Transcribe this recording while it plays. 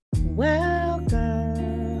Welcome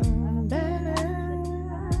back.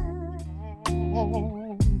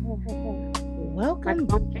 Welcome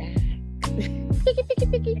back. Picky, picky,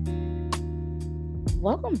 picky.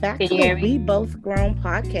 Welcome back Can to you the hear me? We Both Grown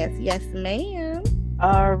podcast. Yes, ma'am.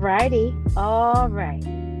 All righty. All right.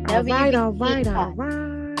 All right, all right, all WBT.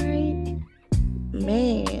 right.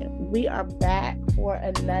 Man, we are back for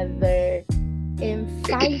another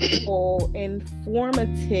insightful,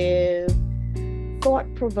 informative,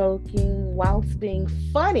 thought-provoking, whilst being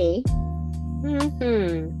funny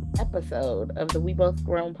episode of the We Both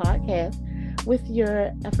Grown podcast with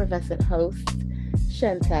your effervescent host,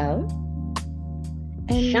 Chantal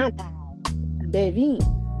and Chantal. Bevin.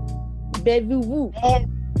 Bevin.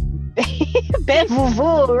 Bevin,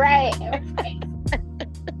 right?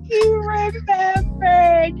 You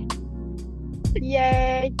remembered.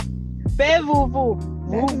 Yay. Bevin.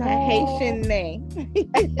 That's my Haitian name.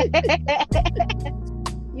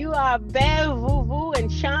 You are Bevin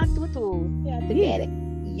and Chantal. Yeah, together.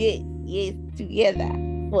 Yes, together,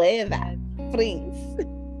 forever, friends.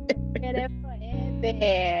 Together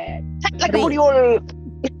forever. Tight like a Friends. booty hole.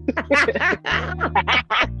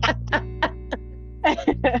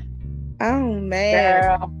 Oh man,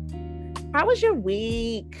 Girl. how was your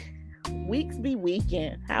week? Weeks be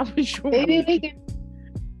weekend. How was your Baby week?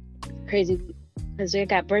 weekend. Crazy because we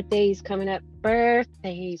got birthdays coming up.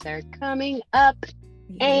 Birthdays are coming up,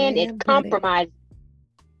 and Yeah, it buddy. compromised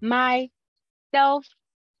my self.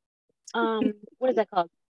 What is that called?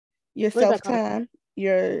 Your What is that self called? time.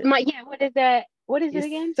 Your What is that? What is your it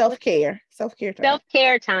again? self care. Self care time.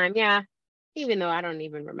 Self-care time. Yeah. Even though I don't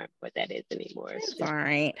even remember what that is anymore. It's It's just all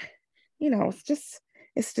right.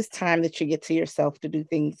 It's just time that you get to yourself to do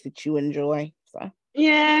things that you enjoy. So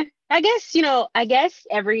yeah. I guess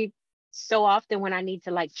every so often when I need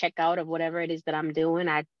to like check out of whatever it is that I'm doing,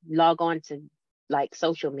 I log on to like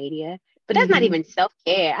social media. But that's not mm-hmm. even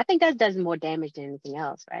self-care. I think that does more damage than anything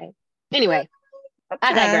else, right? Anyway,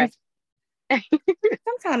 I digress. Sometimes,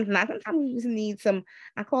 sometimes not. Sometimes you just need some.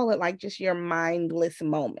 I call it like just your mindless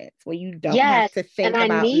moments where you don't have Yes, to and think I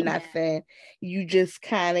about need that. nothing. You just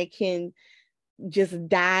kind of can just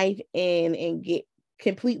dive in and get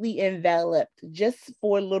completely enveloped just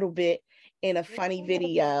for a little bit in a Just funny a little bit.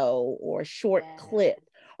 video or short Yes, clip.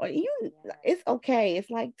 Or you, yes. it's okay. It's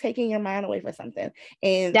like taking your mind away from something.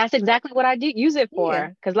 And That's exactly what I do use it yeah,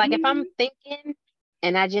 for. Because like if I'm mhm, thinking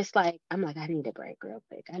and I'm like, I need a break real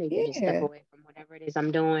quick. I need to just step yeah. away from whatever it is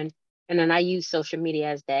I'm doing. And then I use social media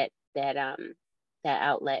as that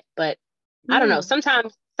outlet. But I don't know. Yeah.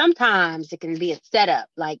 Sometimes it can be a setup.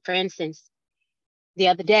 Like for instance, the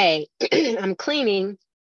other day I'm cleaning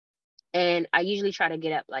and I usually try to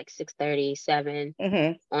get up like 6:30, 7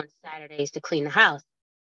 Mm-hmm. on Saturdays to clean the house.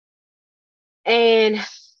 And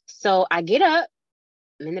so I get up,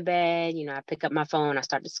 I'm in the bed, I pick up my phone, I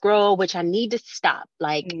start to scroll, which I need to stop.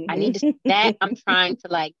 Like I need to that I'm Mm-hmm. trying to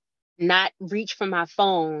like not reach for my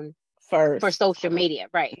phone for First. social media.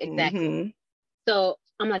 Right, exactly. Mm-hmm. So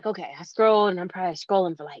I'm like, okay, I scroll and I'm probably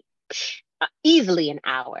scrolling for like easily an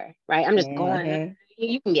hour, right? I'm just going, Mm-hmm.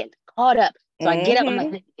 you can get caught up. So I get up, I'm like,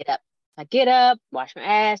 Mm-hmm. I need to get up. I get up, wash my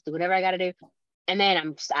ass, do whatever I gotta do. And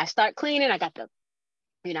then I start cleaning. I got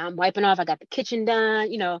I'm wiping off. I got the kitchen done,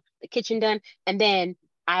 the kitchen done. And then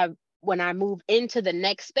I, when I move into the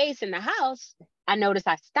next space in the house, I notice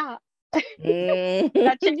I stop. I check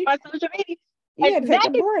Mm-hmm. my social media. You And had to take that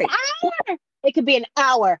a is an break. hour. It could be an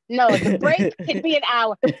hour. No, the break could be an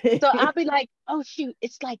hour. So I'll be like, oh shoot,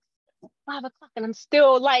 it's like 5 o'clock and I'm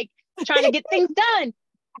still like trying to get things done.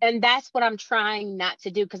 And that's what I'm trying not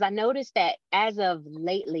to do because I noticed that as of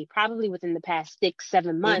lately, probably within the past 6,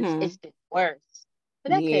 7 months, Mm-hmm. it's been worse.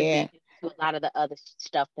 But that could be Yeah. due to a lot of the other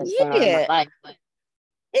stuff that's going on in my Yeah. life.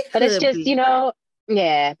 It But it's could just, be.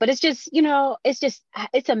 yeah, but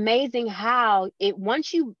it's amazing how it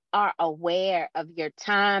once you are aware of your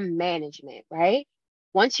time management, right?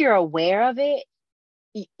 Once you're aware of it,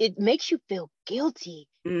 it makes you feel guilty.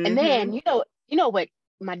 And Mm-hmm. then, what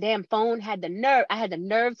my damn phone had the nerve. I had the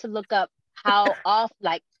nerve to look up how off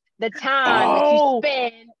like the time that you Oh,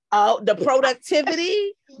 spend. oh, the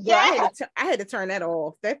productivity, girl. Yeah, I had to turn that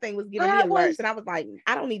off. That thing was giving me I alerts, was and I was like,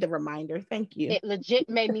 I don't need a reminder. Thank you. it legit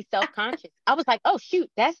made me self-conscious. I was like, oh shoot,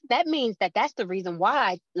 that means that's the reason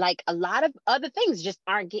why like a lot of other things just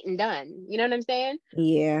aren't getting done. You know what I'm saying?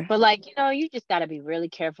 Yeah. But like, you just got to be really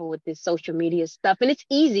careful with this social media stuff. And it's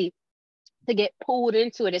easy to get pulled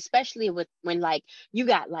into it, especially with when like you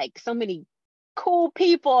got like so many cool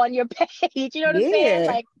people on your page. You know what I'm saying?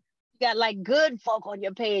 Yeah. Like you got like good folk on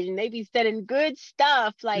your page and they be sending good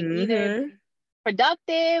stuff, like either Mm-hmm.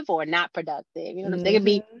 productive or not productive. You know what I'm saying?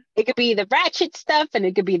 Mm-hmm. It could be the ratchet stuff and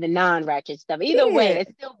it could be the non-ratchet stuff. Either way, Yeah.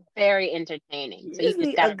 it's still very entertaining. You So you just just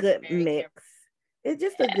need a gotta be good very mix. careful. It's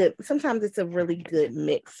just a good, sometimes it's a really good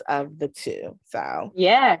mix of the two. So,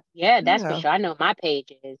 Yeah, that's for yeah. sure. I know my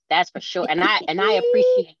page is, that's for sure. And I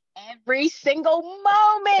appreciate every single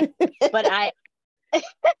moment. But I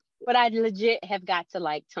but I legit have got to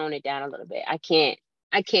like tone it down a little bit. I can't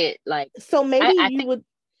like So I think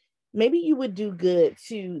maybe you would do good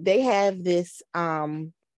to, they have this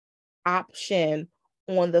option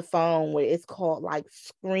on the phone where it's called like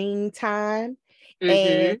screen time, and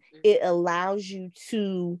mm-hmm. it allows you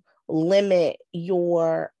to limit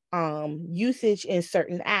your usage in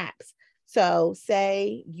certain apps. So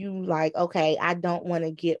say you like, okay, I don't want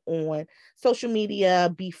to get on social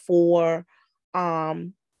media before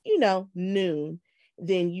noon.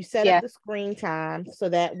 Then you set up Yeah. the screen time so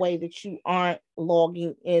that way that you aren't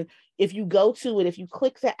logging in. If you go to it, if you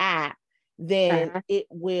click the app, then Uh-huh. it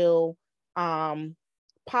will um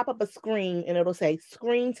pop up a screen and it'll say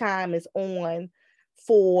screen time is on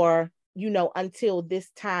for until this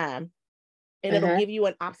time, and it'll Uh-huh. give you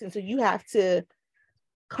an option. So you have to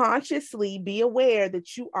consciously be aware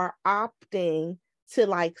that you are opting to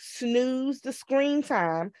like snooze the screen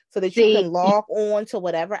time so that you can See, log on to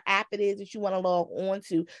whatever app it is that you want to log on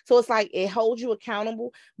to. So it's like it holds you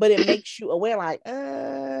accountable, but it makes you aware, like,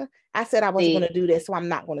 I said I wasn't going see, to do this, so I'm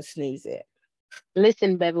not going to snooze it.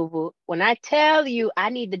 listen, baby boo. When I tell you I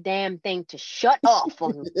need the damn thing to shut off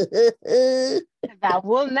on me, 'cause I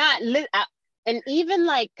will not and even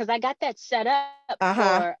like, because I got that set up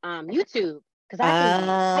Uh-huh. for YouTube, because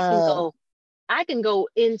Oh, I can go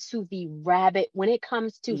into the rabbit when it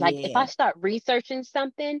comes to like, if I yeah. start researching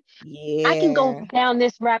something, I can go Yeah. down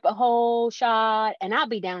this rabbit hole, shot, and I'll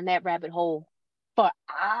be down that rabbit hole for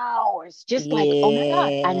hours. Just like, oh my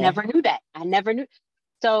God, I Yeah. never knew that. I never knew.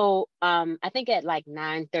 So I think at like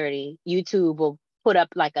 9:30, YouTube will put up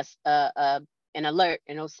like an alert,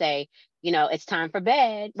 and it'll say, it's time for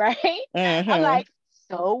bed, right? I'm Mm-hmm. like,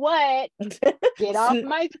 so what? Get off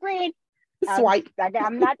my screen. Swipe.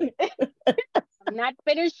 I'm not I'm not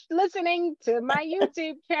finished listening to my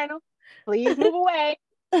YouTube channel. Please move away.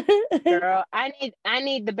 Girl, I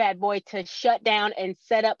need the bad boy to shut down and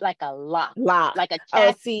set up like a lock, Lock. like a Oh,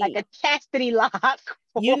 like see, a chastity lock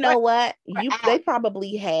you for know what? They apps.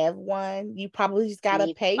 probably have one. You probably just I gotta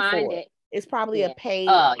need to pay find for it. it. It's probably a Yeah. paid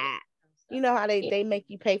Oh app. yeah. You know how they, Yeah. they make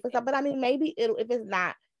you pay for stuff. But I mean, maybe it'll, if it's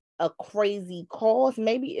not a crazy cost,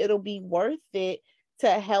 maybe it'll be worth it to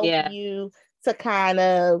help Yeah. you to kind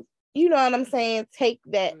of, you know what I'm saying, take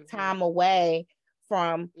that Hmm. time away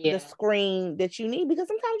from the Yeah. screen that you need, because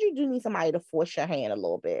sometimes you do need somebody to force your hand a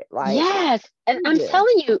little bit. Like Yes. And you I'm do.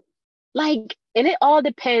 telling you, like, and it all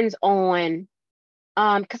depends on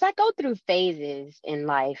because I go through phases in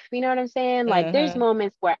life. You know what I'm saying? Like there's Mm-hmm.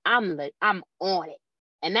 moments where I'm on it.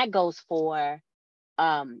 And that goes for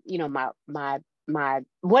my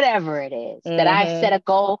whatever it is that I Mm-hmm. set a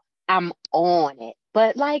goal, I'm on it.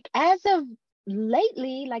 But like as of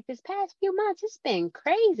lately, like this past few months, it's been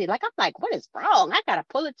crazy. Like I'm like, what is wrong? I gotta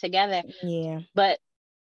pull it together. Yeah. But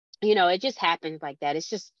it just happens like that. It's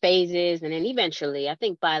just phases, and then eventually, I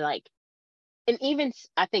think by like, and even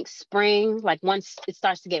I think spring, like once it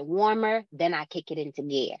starts to get warmer, then I kick it into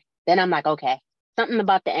gear. Then I'm like, okay, something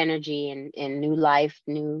about the energy and new life,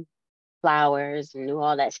 new flowers, and new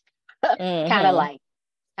all that stuff kind of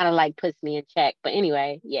Mm-hmm. like puts me in check. But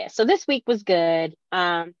anyway, yeah. So this week was good.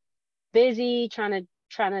 Busy trying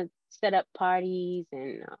to set up parties,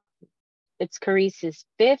 and it's Carice's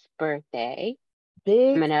 5th birthday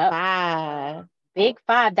Big coming up. five. Big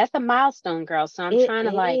 5. That's a milestone, girl. So It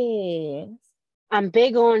is. I'm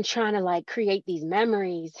big on trying to like create these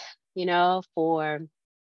memories, for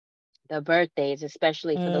the birthdays,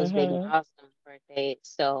 especially for those big Mm-hmm. milestone birthdays.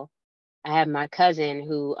 So I have my cousin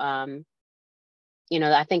who, I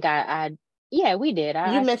think yeah, we did. You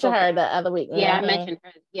I mentioned spoke to her the her. other week. Yeah, I Mm-hmm. mentioned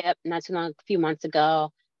her. Yep, not too long, a few months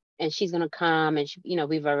ago, and she's gonna come, and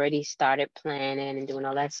we've already started planning and doing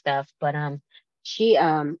all that stuff. But she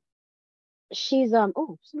she's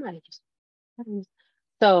oh, somebody just.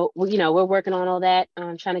 So we're working on all that,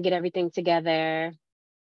 trying to get everything together.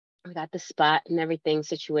 We got the spot and everything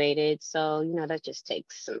situated, so that just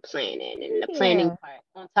takes some planning, and the planning Yeah. part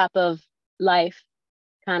on top of life,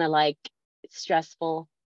 kind of like it's stressful.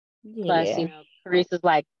 Plus, Yeah. Carissa's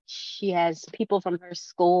like she has people from her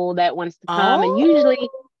school that wants to come, and usually,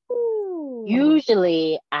 Oh.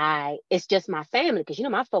 it's just my family because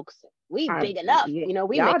my folks, we big enough, Yeah.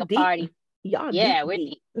 we make Y'all a deep. party. Y'all deep Yeah, we're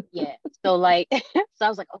deep. deep. Yeah. So like, so I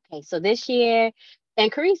was like, okay, so this year,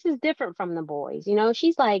 And Carice is different from the boys. You know,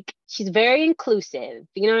 she's very inclusive.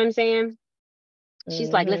 You know what I'm saying?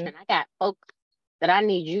 She's like, Mm-hmm. listen, I got folk that I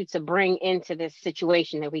need you to bring into this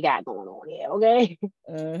situation that we got going on here. Okay.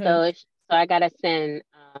 Mm-hmm. So I gotta send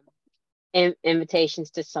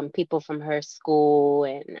invitations to some people from her school,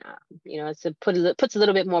 and it's puts a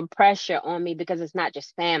little bit more pressure on me because it's not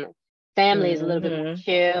just family. Family is a little bit more Mm-hmm.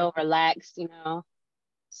 chill, relaxed,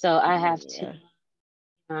 So I have to. Yeah.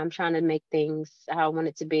 I'm trying to make things how I want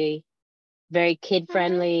it to be. Very kid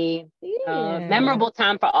friendly, Yeah. memorable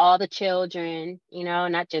time for all the children,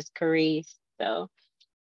 not just Carice. So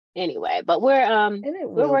anyway, but And it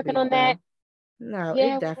we're will working be on that. though. No, it Yeah,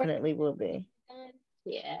 we're working definitely will on be. that.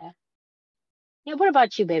 Yeah. Yeah. What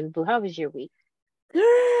about you, baby boo? How was your week?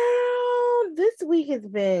 Girl, this week has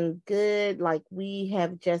been good. Like we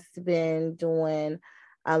have just been doing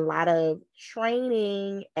a lot of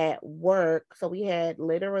training at work. So we had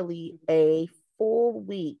literally a full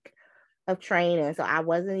week of training. So I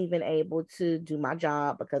wasn't even able to do my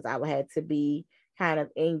job because I had to be kind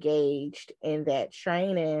of engaged in that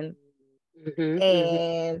training. Mm-hmm.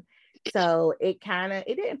 And so it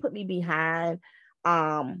didn't put me behind,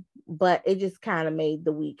 but it just kind of made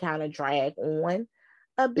the week kind of drag on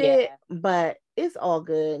a bit, Yeah. but it's all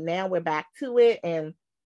good. Now we're back to it and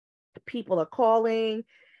people are calling,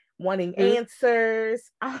 wanting Hmm. answers.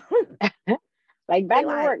 Like They back to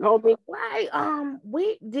work, homie.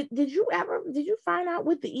 wait, did you find out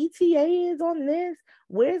what the ETA is on this?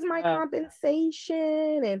 Where's my Uh,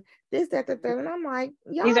 compensation and this, that, and I'm like,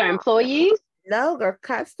 these are y'all, employees. no, they're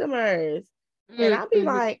customers. And I'll be Mm-hmm.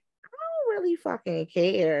 like, I don't really fucking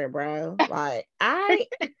care, bro. Like, I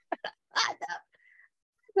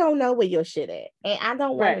don't know where your shit at. And I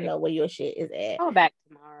don't want to Right. know where your shit is at. Call back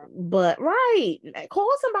tomorrow. But right,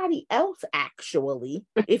 call somebody else actually,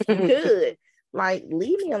 if you could. Like,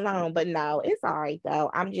 leave me alone. But no, it's all right though.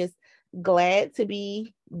 I'm just glad to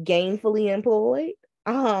be gainfully employed.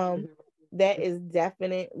 That is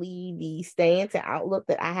definitely the stance and outlook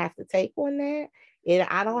that I have to take on that. And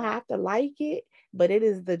I don't Yeah. have to like it, but it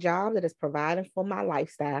is the job that is providing for my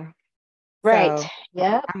lifestyle. Right. So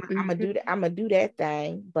Yep. I'm gonna Mm-hmm. do that. I'm gonna do that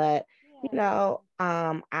thing. But Yeah.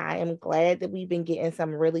 I am glad that we've been getting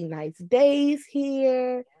some really nice days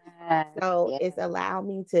here. Yes. So Yes. it's allowed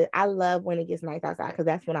me to. I love when it gets nice outside because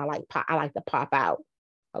that's when I like to pop out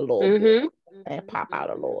a little bit Mm-hmm. and Mm-hmm. pop out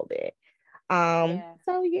a Mm-hmm. little bit. Yeah.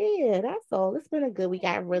 So yeah, that's all. It's been a good week.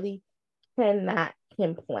 I really cannot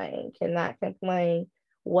complain. Cannot complain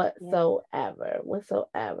Yeah.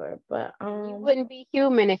 whatsoever. But And you wouldn't be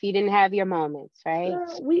human if you didn't have your moments, right?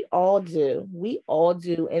 girl, we all do. We all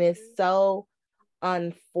do, and it's so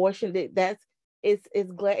unfortunate. It's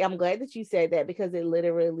glad I'm glad that you said that because it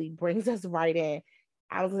literally brings us right in.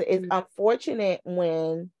 It's Mm-hmm. unfortunate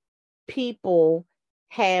when people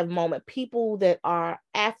people that are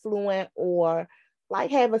affluent or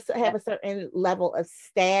like have Yeah. a certain level of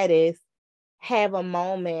status have a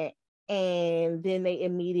moment and then they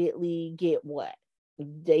immediately get what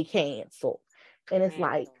they cancel, and it's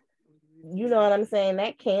like, Cancel. you know what I'm saying?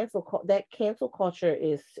 That cancel culture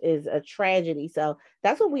is a tragedy. So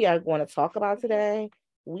that's what we are going to talk about today.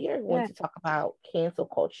 We are going Yeah. to talk about cancel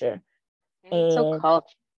culture Cancel and culture.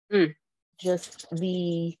 Mm. just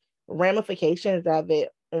the ramifications of it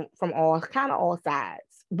from all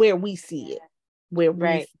sides where we see it. Yeah. Where we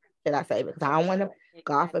Right. Should I say, because I don't want to,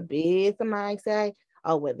 God Exactly. forbid somebody say,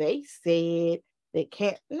 oh well they said they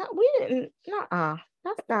can't. No, we didn't.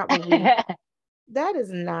 That's not what we that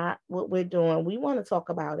is not what we're doing. We want to talk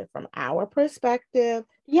about it from our perspective as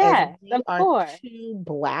Yes, we of are course. two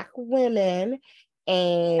Black women,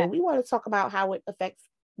 and Yeah. we want to talk about how it affects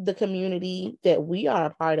the community that we are a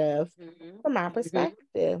part of Mm-hmm. from our Mm-hmm.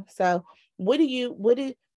 perspective. So, what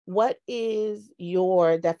is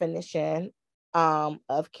your definition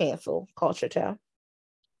of cancel culture, Tell?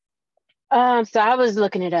 So I was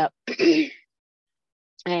looking it up,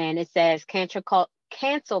 and it says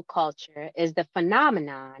cancel culture is the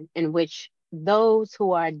phenomenon in which those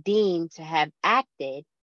who are deemed to have acted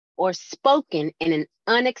or spoken in an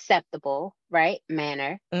unacceptable, right,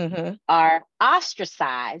 manner Mm-hmm. are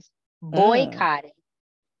ostracized, Mm.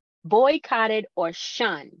 boycotted or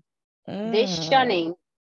shunned. This Mm. shunning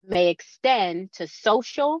may extend to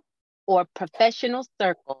social or professional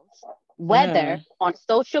circles, whether Mm. on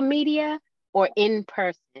social media or in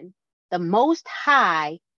person. The most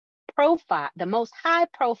high profile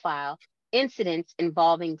incidents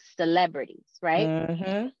involving celebrities, right?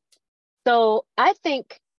 Mm-hmm. So I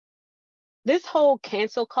think this whole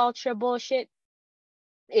cancel culture bullshit,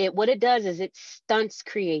 what it does is it stunts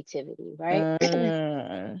creativity, right?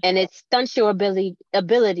 Mm, And it stunts your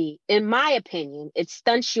ability, in my opinion, it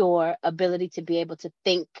stunts your ability to be able to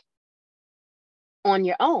think on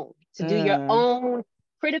your own, to do your mm, own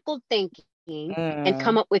critical thinking and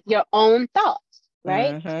come mm, up with your own thoughts,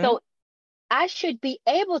 right? mm-hmm, So I should be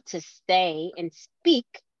able to stay and speak,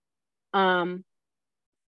 um,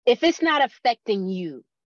 if it's not affecting you,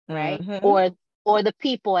 right? mm-hmm, Or the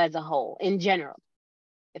people as a whole in general.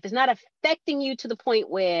 If it's not affecting you to the point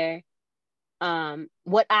where,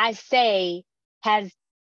 what I say has,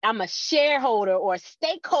 I'm a shareholder or a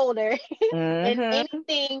stakeholder in mm-hmm,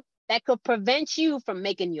 anything that could prevent you from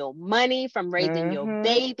making your money, from raising your mm-hmm,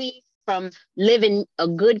 baby, from living a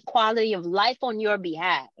good quality of life on your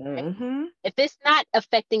behalf, right? mm-hmm, If it's not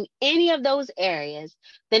affecting any of those areas,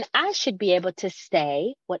 then I should be able to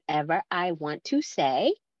say whatever I want to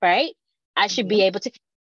say, right? I should be yeah, able to.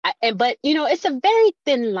 But it's a very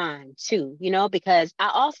thin line too, because I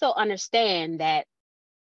also understand that,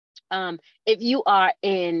 if you are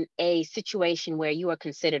in a situation where you are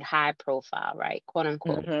considered high profile, right, quote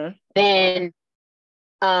unquote, mm-hmm, then,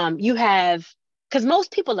 you have, because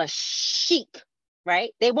most people are sheep,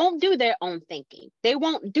 right? They won't do their own thinking. They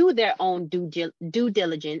won't do their own due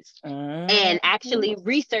diligence and mm-hmm, actually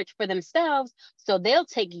research for themselves. So they'll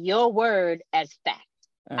take your word as fact.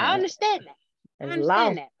 I mm-hmm. understand that. I It's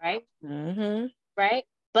understand low. that, right? Mm-hmm, Right.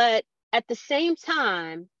 But at the same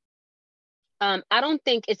time, I don't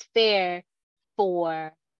think it's fair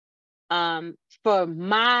for, for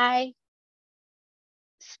my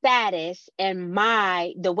status and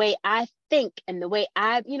the way I think and the way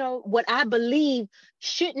what I believe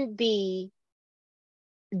shouldn't be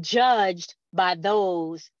judged by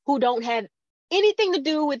those who don't have anything to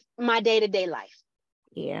do with my day-to-day life,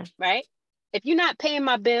 yeah, right? If you're not paying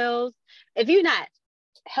my bills, if you're not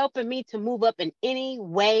helping me to move up in any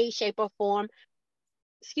way, shape, or form,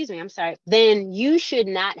 excuse me, I'm sorry, then you should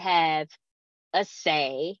not have a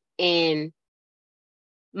say in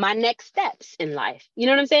my next steps in life. You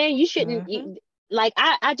know what I'm saying? You shouldn't, mm-hmm, like,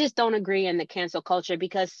 I just don't agree in the cancel culture,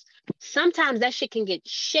 because sometimes that shit can get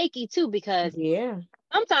shaky too, because yeah,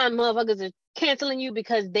 sometimes motherfuckers are canceling you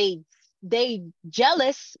because they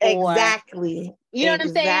jealous, or exactly, you know what I'm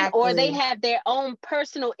saying, or they exactly. have their own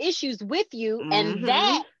personal issues with you, and Mm-hmm,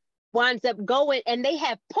 that winds up going, and they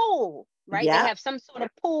have pull, right? They yep, have some sort of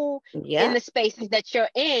pull in yep, the spaces that you're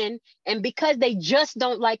in, and because they just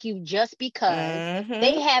don't like you, just because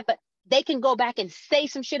they mm-hmm, have they can go back and say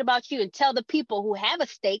some shit about you and tell the people who have a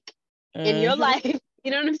stake in your mm-hmm, life,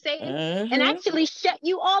 you know what I'm saying, and mm-hmm, actually shut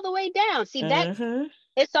you all the way down. See that, mm-hmm,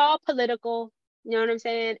 it's all political, you know what I'm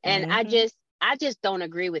saying, and I mm-hmm, just I just don't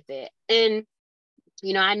agree with it. And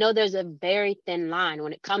I know there's a very thin line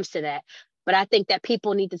when it comes to that, but I think that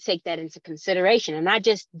people need to take that into consideration. And I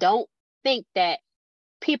just don't think that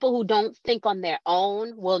people who don't think on their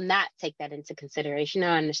own will not take that into consideration.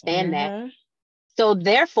 I understand that. mm-hmm. So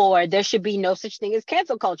therefore, there should be no such thing as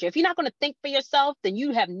cancel culture. If you're not going to think for yourself, then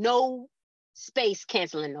you have no space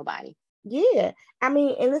canceling nobody. Yeah, I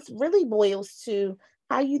mean, and this really boils to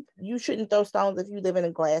how you shouldn't throw stones if you live in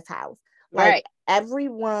a glass house. Like Right.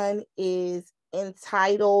 everyone is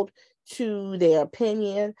entitled to their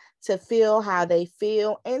opinion, to feel how they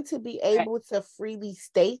feel, and to be Right. able to freely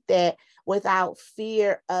state that without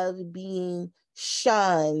fear of being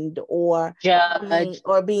shunned Judged.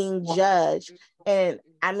 or being Or, judged. And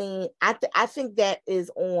I mean, I think that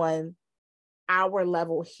is on our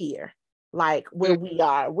level here, like where we mhm.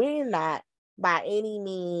 are. We're not by any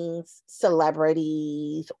means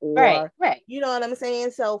celebrities Right. or, Right. you know what I'm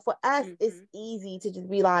saying? So for us, it's Mhm. easy to just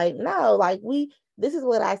be like, no, like this is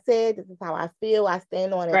what I said, this is how I feel, I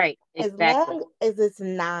stand on it. Right. As Exactly. long as it's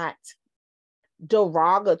not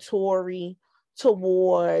derogatory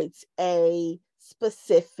towards a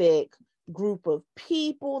specific group of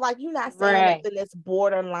people. Like you're not saying Right. nothing that's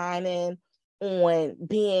borderlining on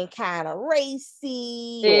being kind of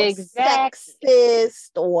racy or Exactly.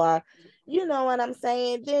 sexist or you know what I'm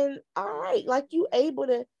saying, then all right, like you able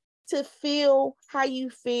to feel how you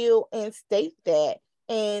feel and state that.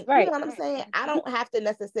 And you know Right. what I'm saying? I don't have to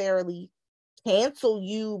necessarily cancel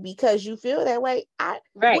you because you feel that way. I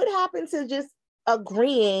Right. what happened to just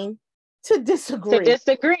agreeing to To disagree?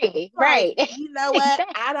 disagree. Like, Right. you know what?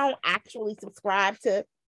 Exactly. I don't actually subscribe to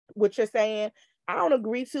what you're saying. I don't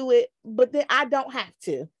agree to it, but then I don't have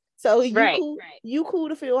to. So Right. you cool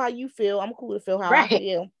to feel how you feel. I'm cool to feel how I Right.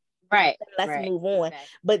 feel. Right. Let's Right. move on.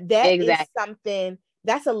 Exactly. But that is Exactly. something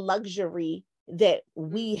that's a luxury that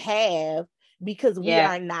we Mhm. have because we Yeah.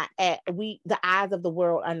 are not at the eyes of the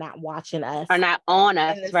world are not watching us Are not on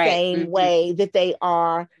in us. the Right. same Hmm. way that they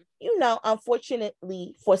are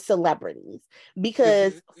unfortunately for celebrities,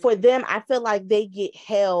 because for them, I feel like they get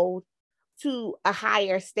held to a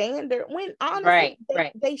higher standard when honestly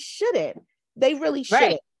they shouldn't. They really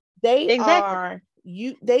shouldn't. They are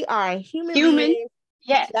a human Human. being,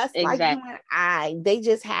 Yes, just like you exactly. and I. They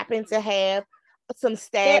just happen to have some Their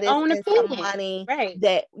status own and some opinion. money Right.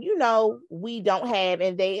 that we don't have,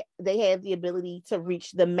 and they have the ability to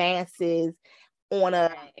reach the masses on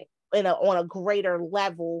a on a greater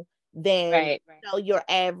level than your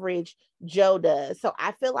average Joe does. So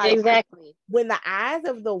I feel like exactly when the eyes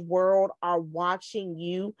of the world are watching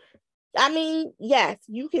you, I mean, yes,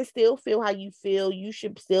 you can still feel how you feel. You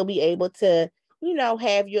should still be able to,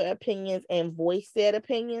 have your opinions and voice said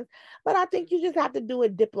opinions. But I think you just have to do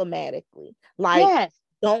it diplomatically. Like,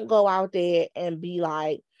 don't go out there and be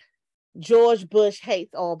like, George Bush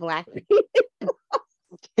hates all Black people.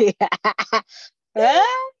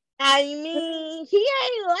 I mean, he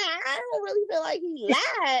ain't lied. I don't really feel like he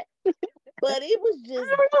lied, but it was just.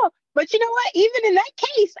 I don't know. But you know what? Even in that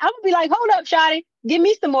case, I would be like, hold up, Shotty. Give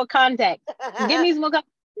me some more context. Give me some more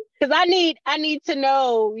because I need to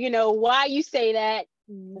know, why you say that.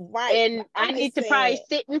 Right. And I need to probably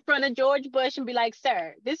sit in front of George Bush and be like,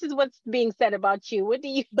 sir, this is what's being said about you. What do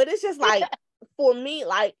you But it's just like for me,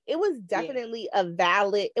 like it was definitely a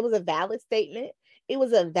valid statement. It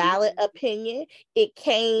was a valid opinion. It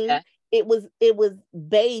came, it was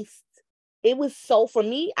based, it was so for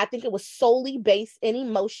me, I think it was solely based in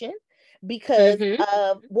emotion because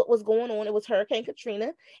of what was going on. It was Hurricane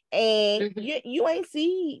Katrina, and you ain't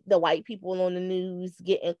see the white people on the news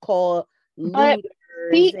getting called looters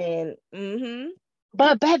and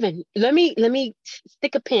But Bevin, let me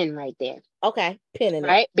stick a pin right there. Okay, pinning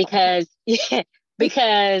right? Because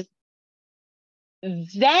because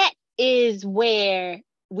that is where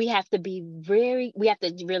we have to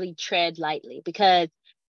really tread lightly, because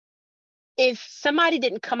if somebody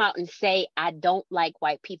didn't come out and say, I don't like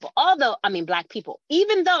white people, although, I mean, Black people,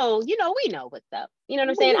 even though, we know what's up. You know what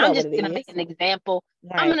I'm saying? I'm just going to make an example.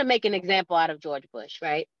 Right. I'm going to make an example out of George Bush,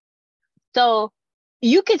 right? So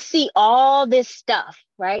you could see all this stuff,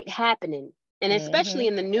 right, happening, and especially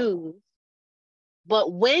in the news.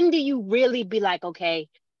 But when do you really be like, okay,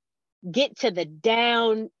 get to the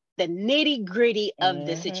nitty gritty of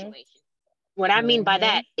the situation? What I mean by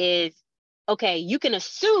that is, okay, you can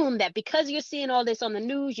assume that because you're seeing all this on the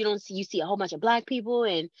news, you see a whole bunch of Black people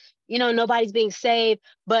and, nobody's being saved,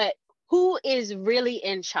 but who is really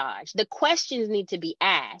in charge? The questions need to be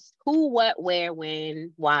asked. Who, what, where,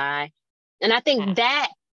 when, why? And I think that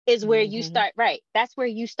is where you start, right? That's where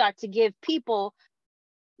you start to give people,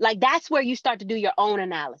 like, that's where you start to do your own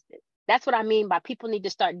analysis. That's what I mean by people need to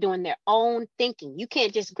start doing their own thinking. You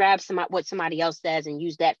can't just grab what somebody else says and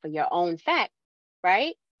use that for your own fact,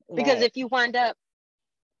 right? Because if you wind up,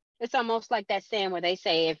 it's almost like that saying where they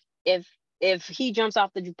say, if he jumps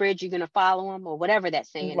off the bridge, you're gonna follow him, or whatever that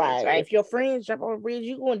saying is, right? If your friends jump on the bridge,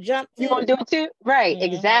 you're gonna jump too. You're gonna do it too, right?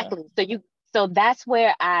 Exactly. So that's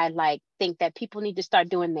where I think that people need to start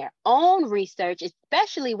doing their own research,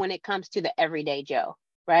 especially when it comes to the everyday Joe,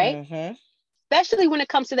 right? Especially when it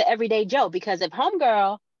comes to the everyday Joe, because if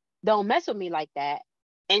homegirl don't mess with me like that,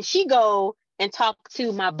 and she go and talk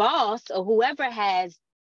to my boss or whoever has,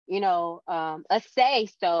 a say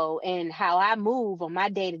so in how I move on my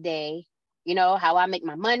day to day, how I make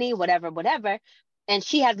my money, whatever, and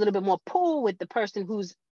she has a little bit more pull with the person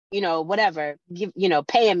who's, whatever,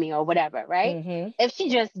 paying me or whatever, right? If she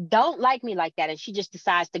just don't like me like that and she just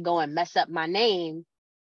decides to go and mess up my name,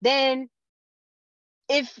 then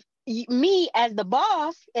if me as the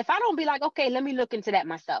boss, if I don't be like, okay, let me look into that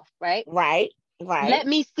myself, right? Right. Let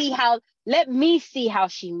me see how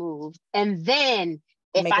she moves. And then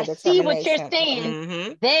if I see what you're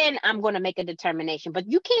saying, then I'm going to make a determination.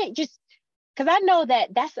 But you can't just, because I know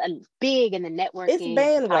that's a big in the networking. It's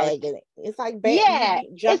bandwagon. It's like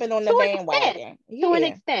jumping on the bandwagon. To an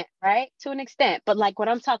extent, right? To an extent. But like what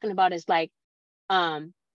I'm talking about is like, I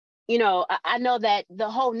know that the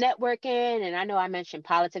whole networking, and I know I mentioned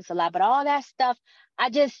politics a lot, but all that stuff, I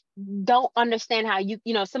just don't understand how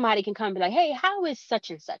somebody can come and be like, hey, how is such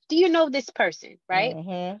and such? Do you know this person,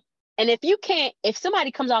 right? And if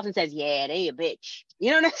somebody comes off and says, yeah, they a bitch, you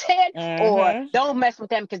know what I'm saying? Or don't mess with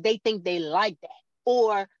them because they think they like that.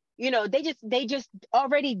 Or, they just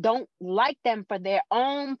already don't like them for their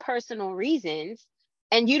own personal reasons.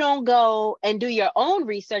 And you don't go and do your own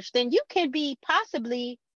research, then you can be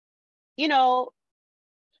possibly, you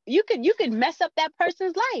could mess up that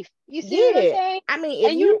person's life. You see what I'm saying? I mean,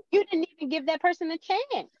 if you didn't even give that person a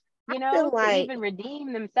chance, to even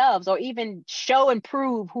redeem themselves or even show and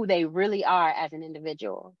prove who they really are as an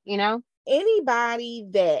individual, Anybody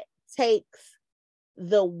that takes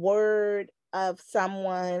the word of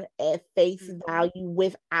someone at face value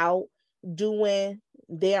without doing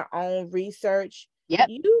their own research, Yep.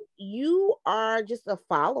 you are just a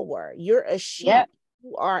follower. You're a sheep. Yep.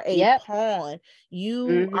 You are a Yep. pawn.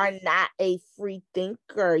 You are not a free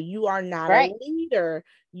thinker. You are not Right. a leader.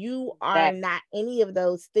 You are Exactly. not any of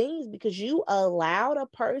those things because you allowed a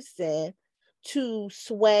person to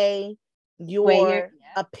sway Where you're, your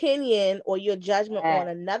opinion or your judgment on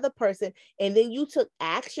another person, and then you took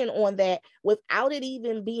action on that without it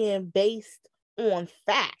even being based on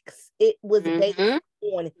facts. It was based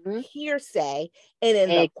on hearsay, and in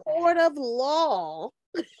the court of law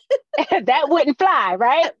that wouldn't fly,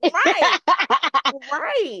 right? right,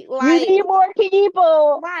 You like, need more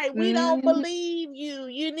people. right, we don't believe you.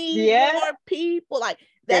 You need Yeah, more people. Like,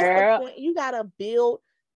 that's the girl. point. You gotta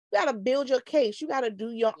build your case. You gotta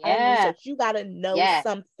do your own Yeah. research. You gotta know Yeah.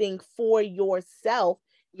 something for yourself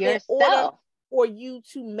in order Yourself. for you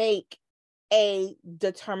to make a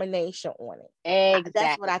determination on it.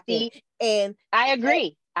 That's what Exactly. I think. See, And I that,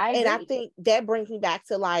 agree. I and I agree. think that brings me back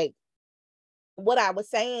to like what I was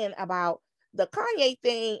saying about the Kanye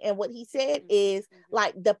thing, and what he said is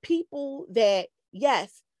like the people that,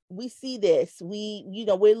 yes, we see this,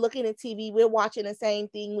 we're looking at TV, we're watching the same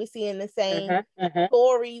thing, we're seeing the same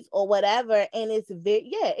stories or whatever, and it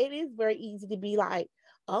is very easy to be like,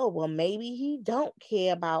 oh, well, maybe he don't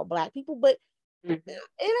care about Black people, but it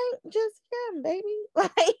ain't just him, baby.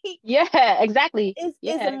 Like, Yeah, exactly. it's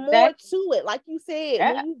Yeah, more exactly. to it. Like you said,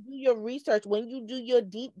 Yeah. when you do your research, when you do your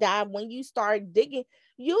deep dive, when you start digging,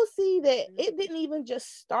 you'll see that it didn't even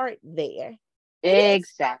just start there. It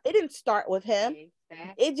Exactly. didn't start with him.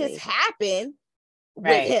 It just Exactly. happened with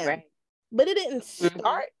Right, him. right. But it didn't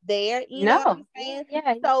start there. You know what No. I'm Yeah, saying?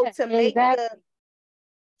 yeah, So yeah. to make the Exactly.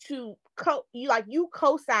 to co you like you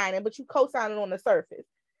co-signing, but you co-signing on the surface.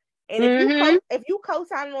 And Mm-hmm. if you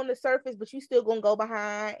co-signing on the surface, but you still gonna go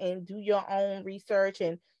behind and do your own research,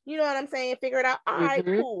 and you know what I'm saying, figure it out. All right,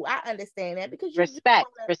 Mm-hmm. cool. I understand that because Respect.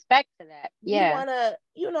 Respect to that. you Yeah. wanna,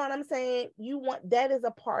 you know what I'm saying? You want, that is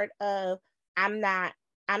a part of, I'm not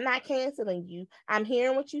I'm not canceling you. I'm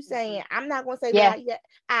hearing what you're saying. I'm not gonna say that Yeah.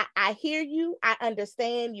 I hear you. I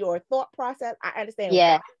understand your thought process. I understand why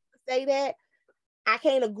Yeah. you say that. I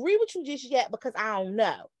can't agree with you just yet because I don't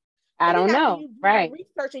know. I And then don't after know. you do your Right.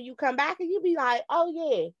 research and you come back and you be like, oh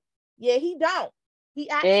yeah, he don't. He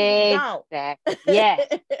actually don't. Exactly.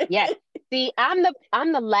 Yes. Yes. See, I'm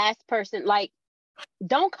the last person. Like,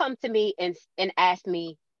 don't come to me and ask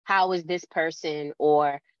me how is this person,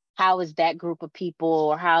 or how is that group of people,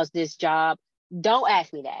 or how's this job. Don't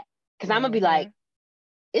ask me that, because I'm gonna be like, Mhm.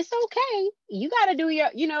 it's okay. You gotta do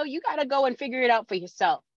you gotta go and figure it out for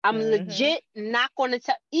yourself. I'm Mhm. legit not gonna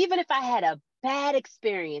tell, even if I had a bad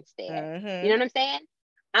experience there. You know Mhm. what I'm saying?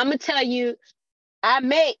 I'm gonna tell you, I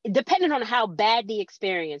may, depending on how bad the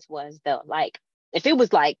experience was, though. Like, if it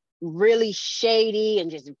was like really shady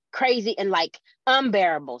and just crazy and like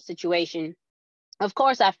unbearable situation, of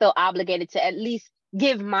course I feel obligated to at least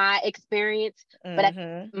give my experience. But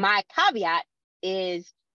Mhm. my caveat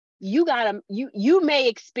is, you may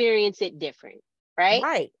experience it different, right?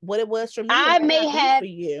 Right. What it was for me, it I might may not be for have.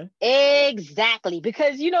 you. Exactly,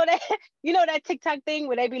 because that TikTok thing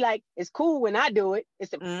where they be like, it's cool when I do it.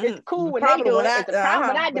 It's cool The when they problem do when it. It's a problem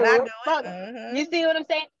when I when do I it. do it. Fuck 'em. You see what I'm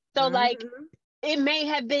saying? So like, Mhm. it may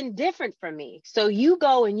have been different for me. So you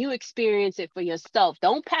go and you experience it for yourself.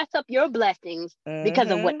 Don't pass up your blessings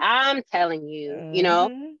because of what Mhm. I'm telling you.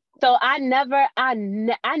 Mhm. So I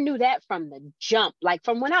knew that from the jump. Like,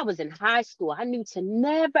 from when I was in high school, I knew to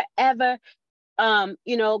never ever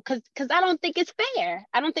because I don't think it's fair.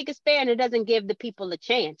 I don't think it's fair, and it doesn't give the people a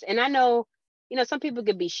chance. And I know, some people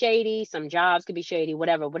could be shady, some jobs could be shady,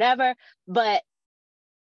 whatever, whatever. But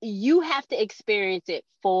you have to experience it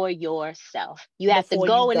for yourself. You have to Before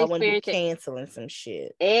you go and go and be experience it. canceling some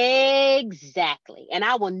shit. Exactly. And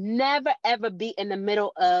I will never ever be in the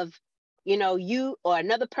middle of, you or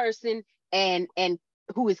another person, and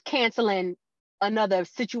who is canceling another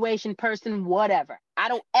situation, person, whatever. I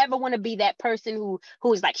don't ever want to be that person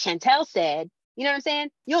who is like Chantal said. You know what I'm saying?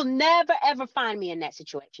 You'll never ever find me in that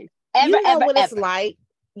situation. Ever, You know ever, what it's ever. like.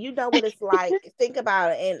 You know what it's like. Think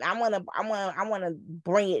about it, and I wanna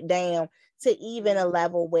bring it down to even a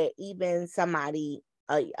level where even somebody,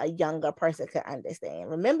 a younger person, could understand.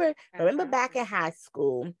 Remember back in high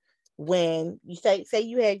school when you say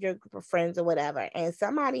you had your group of friends or whatever, and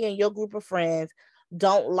somebody in your group of friends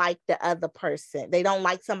don't like the other person. They don't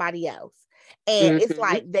like somebody else. And it's Mm-hmm.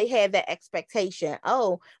 like they had that expectation.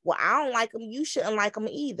 Oh, well, I don't like them. You shouldn't like them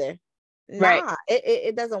either. Right. Nah,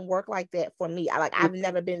 it doesn't work like that for me. I've Mm-hmm.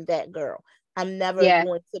 never been that girl. I'm never Yeah.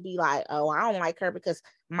 going to be like, oh, I don't like her because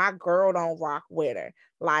my girl don't rock with her.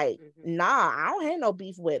 Like, nah, I don't have no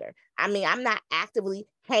beef with her. I mean, I'm not actively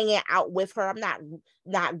hanging out with her. I'm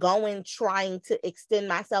not going trying to extend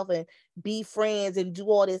myself and be friends and do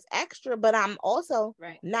all this extra, but I'm also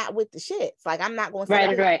not with the shits. Like, I'm not going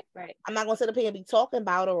to I'm not going to sit up here and be talking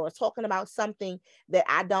about her or talking about something that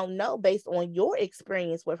I don't know based on your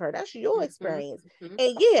experience with her. That's your experience. And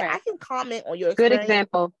yeah, I can comment on your Good experience.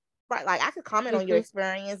 example. Right, like I could comment on your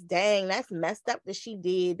experience. Dang, that's messed up that she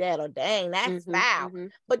did that, or dang, that's foul.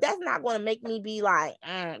 But that's not going to make me be like,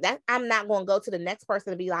 that. I'm not going to go to the next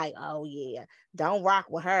person and be like, oh yeah, don't rock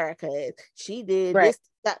with her because she did this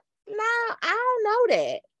stuff. No, I don't know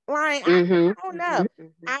that. Like I don't know.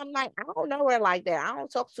 I'm like, I don't know her like that. I don't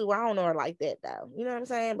talk to her. I don't know her like that though. You know what I'm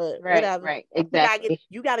saying? But whatever. Right. Exactly.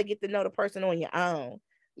 You gotta get to know the person on your own.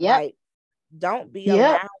 Yep. Like, don't be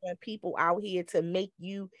allowing people out here to make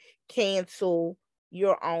you cancel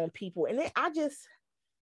your own people. And then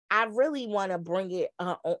I really want to bring it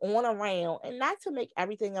on around, and not to make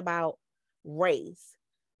everything about race.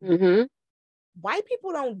 White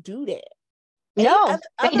people don't do that. No,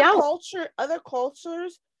 they don't. Other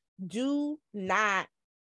cultures do not.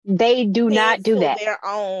 They do not do that. Their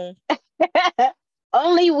own.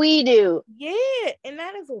 Only we do. Yeah, and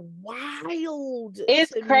that is wild.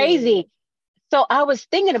 It's crazy. Me. So I was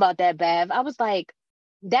thinking about that, Bev. I was like,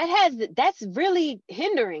 that's really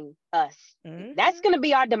hindering us. That's going to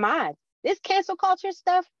be our demise. This cancel culture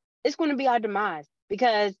stuff is going to be our demise,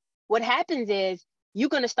 because what happens is you're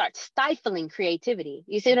going to start stifling creativity.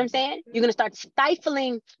 You see what I'm saying? You're going to start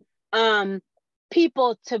stifling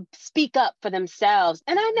people to speak up for themselves.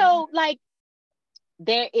 And I know, like,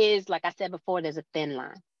 there is, like I said before, there's a thin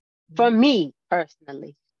line. For me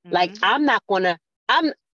personally, like,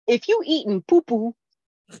 if you eating poo-poo,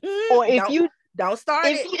 or if you don't start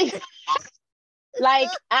it. Like,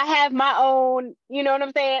 I have my own, you know what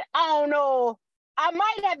I'm saying? I don't know. I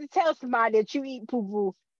might have to tell somebody that you eat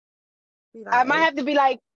poo-poo. Like, I might have to be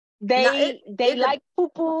like, they like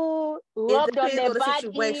poo-poo rubbed on their body.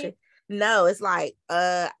 Situation. No, it's like,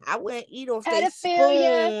 I wouldn't eat off their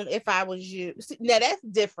spoon if I was you. See, now that's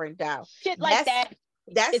different though. Shit like that.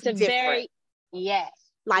 That's it's a different. Yes.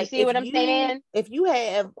 Like, you see what I'm saying? If you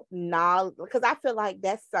have knowledge, because I feel like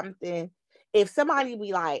that's something. If somebody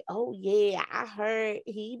be like, oh yeah, I heard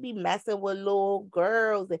he be messing with little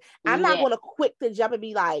girls, and I'm not gonna quick to jump and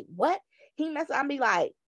be like, what? He messing? I'm be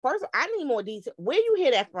like, first, I need more detail. Where you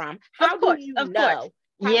hear that from? How do you know?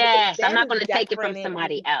 Yes, I'm not gonna take it from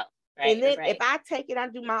somebody else. Right, and then if I take it, I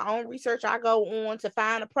do my own research. I go on to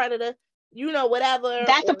find a predator, whatever.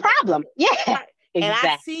 That's a problem. Yeah. Right. Exactly. And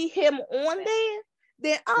I see him on there,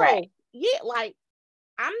 then yeah, like,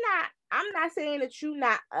 I'm not saying that you're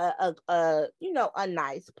not a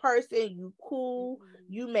nice person. You cool.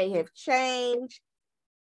 You may have changed.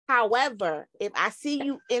 However, if I see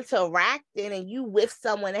you interacting and you with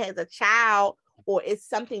someone that has a child, or it's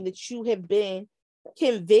something that you have been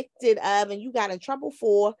convicted of and you got in trouble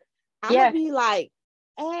for, I'm gonna be like,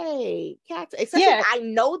 hey, especially if I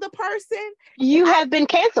know the person, you have been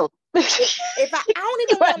canceled. If I don't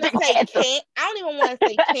even want to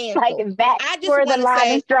say cancel. Like, that, I just where the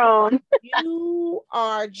line is drawn.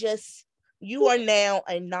 you are now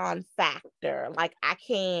a non-factor. Like, I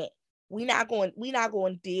can't. We're not going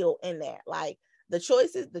to deal in that. Like, the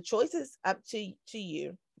choices up to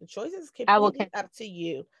you. The choices completely up to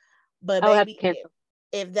you. But baby,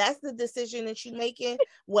 if that's the decision that you're making,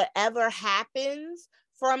 whatever happens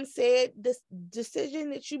from said this decision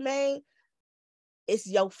that you made, it's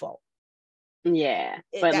your fault. Yeah,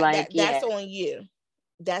 but that's on you.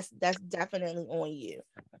 That's definitely on you.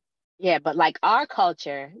 Yeah, but like, our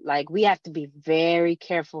culture, like, we have to be very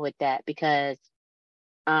careful with that, because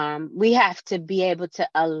we have to be able to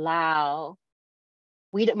allow.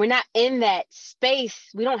 We're not in that space.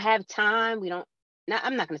 We don't have time.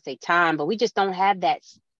 I'm not going to say time, but we just don't have that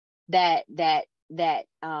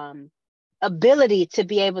ability to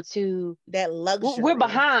be able to, that luxury. We're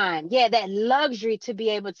behind. Yeah, that luxury to be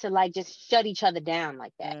able to, like, just shut each other down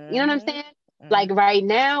like that. You know what I'm saying? Like, right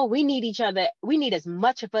now, we need each other. We need as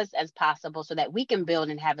much of us as possible so that we can build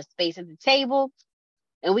and have a space at the table,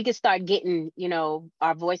 and we can start getting,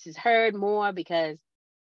 our voices heard more, because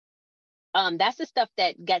that's the stuff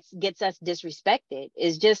that gets us disrespected,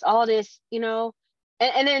 is just all this,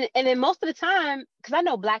 and then most of the time, because I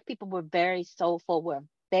know Black people were very soulful, we're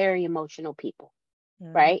very emotional people,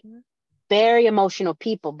 right? Very emotional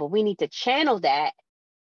people, but we need to channel that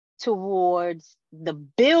towards the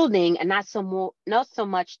building and not so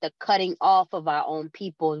much the cutting off of our own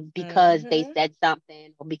people because they Mm-hmm. said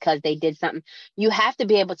something or because they did something. You have to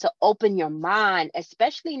be able to open your mind,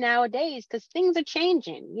 especially nowadays, because things are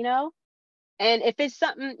changing, and if it's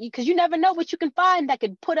something, because you never know what you can find that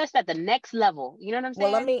could put us at the next level, you know what I'm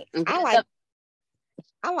Well, saying, and get I us like up.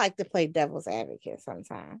 I like to play devil's advocate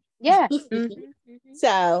sometimes. Yeah. Hmm. Hmm.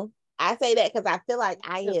 So I say that because I feel like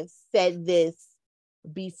I Hmm. have said this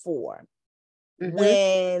before. Hmm.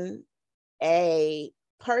 When a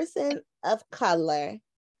person of color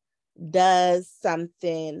does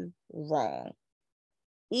something wrong,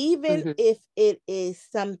 even Hmm. if it is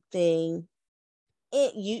something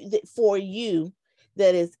for you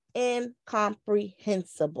that is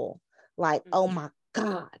incomprehensible, like, oh Hmm. my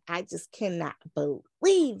God, I just cannot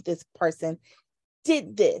believe this person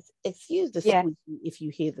did this. Excuse the Yeah. squeaky if you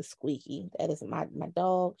hear the squeaky. That is my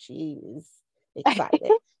dog. She is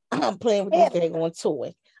excited. I'm playing with this Yeah. daggone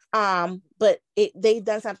toy. But they've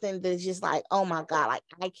done something that's just like, oh my God, like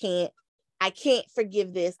I can't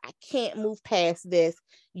forgive this. I can't move past this.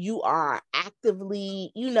 You are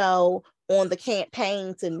actively, on the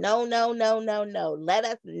campaign to no, no, no, no, no. Let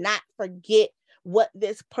us not forget what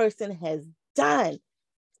this person has done.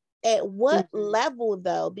 At what Hmm. level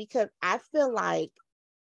though? Because I feel like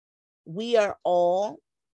we are all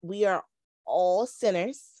we are all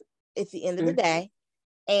sinners at the end of the Hmm. day,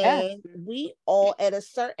 Yeah. and we all at a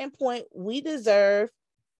certain point we deserve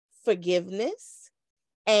forgiveness,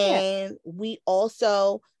 Yeah. and we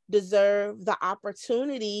also deserve the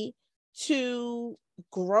opportunity to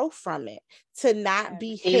grow from it, to not Yeah.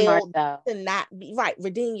 be Redeem held, ourselves. to not be right,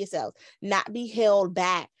 redeem yourselves, not be held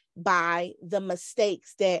back by the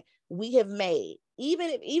mistakes that we have made, even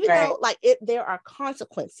Right. though like there are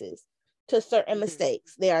consequences to certain Hmm.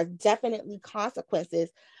 mistakes. There are definitely consequences.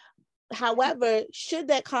 Yeah. However, should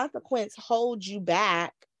that consequence hold you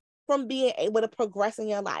back from being able to progress in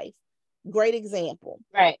your life? Great example.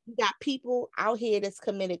 Right. You got people out here that's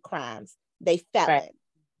committed crimes. They Right. felon.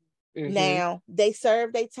 Hmm. Now they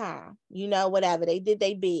serve their time. Whatever. They did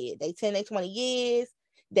they bid. They 10, they 20 years.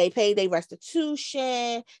 They paid their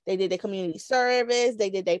restitution. They did their community service. They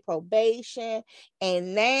did their probation.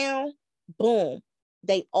 And now, boom,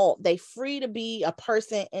 they free to be a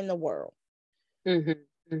person in the world. Hmm.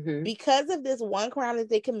 Hmm. Because of this one crime that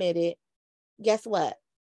they committed, guess what?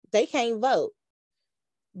 They can't vote.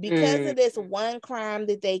 Because of this Hmm. one crime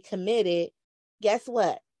that they committed, guess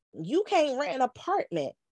what? You can't rent an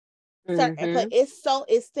apartment. Certain, but Hmm.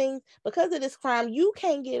 it's things because of this crime, you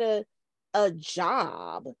can't get a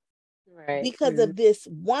job Right. because Hmm. of this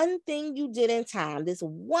one thing you did in time, this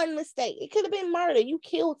one mistake. It could have been murder. You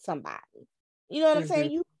killed somebody. You know what I'm Hmm.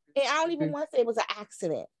 saying? And I don't even Hmm. want to say it was an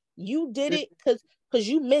accident. You did it Hmm. because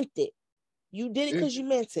you meant it. You did it because you Hmm.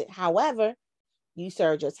 meant it. However, you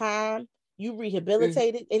served your time. You Hmm.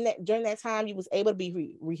 rehabilitated in that during that time. You was able to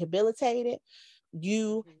be rehabilitated.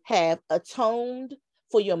 You Hmm. have atoned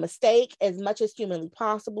for your mistake as much as humanly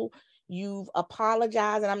possible. You've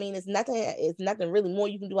apologized, and I mean, it's nothing really more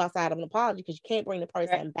you can do outside of an apology because you can't bring the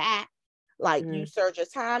Right. person back. Like you Hmm. served your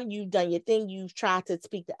time, you've done your thing, you've tried to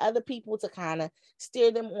speak to other people to kind of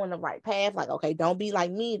steer them on the right path. Like, okay, don't be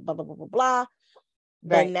like me, blah blah blah blah blah.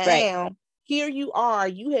 But Right. Right. now here you are,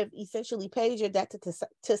 you have essentially paid your debt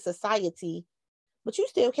to society, but you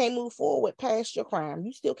still can't move forward past your crime.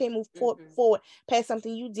 You still can't move Hmm. forward past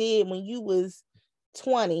something you did when you was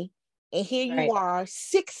 20, and here you Right. are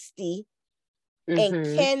 60 and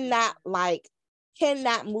Hmm.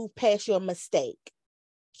 cannot move past your mistake.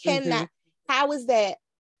 Hmm. Cannot. How is that?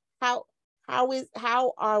 How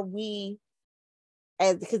how are we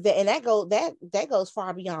as because and that goes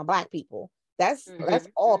far beyond black people. That's Hmm.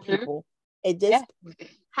 all Hmm. people. At this Yeah.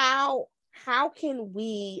 how can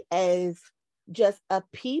we as just a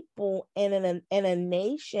people in a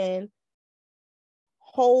nation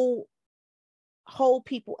hold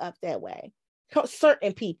people up that way,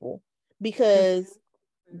 certain people, because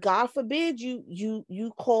Hmm. Hmm. God forbid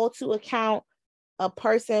you call to account a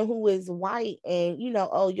person who is white and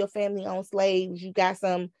oh, your family owned slaves, you got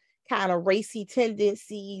some kind of racy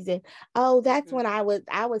tendencies, and oh, that's when Hmm. I was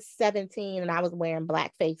 17 and I was wearing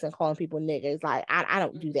blackface and calling people niggas. Like I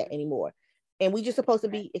don't do that Hmm. anymore. And we just supposed to Right.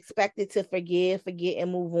 be expected to forgive, forget,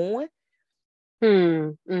 and move on. Hmm.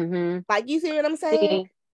 Hmm. Like, you see what I'm saying? See,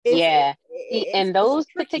 It's it, yeah. See, it's in it's those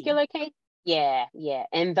tricky. particular cases, yeah, yeah.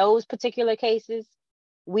 In those particular cases,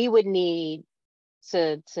 we would need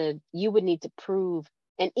you would need to prove,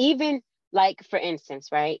 and even like for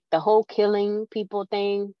instance, right, the whole killing people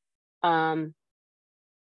thing, um,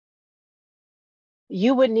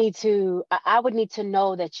 you would need to, I would need to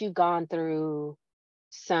know that you've gone through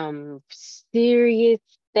some serious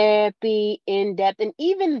therapy, in depth. And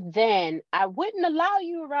even then, I wouldn't allow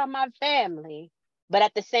you around my family. But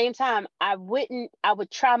at the same time, I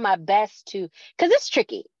would try my best to, because it's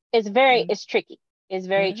tricky. It's tricky. It's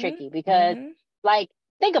very Mm-hmm. tricky because, Mm-hmm. like,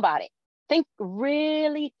 think about it.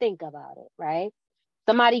 Really think about it, right?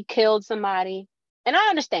 Somebody killed somebody. And I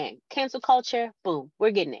understand cancel culture, boom,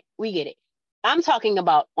 we're getting it. We get it. I'm talking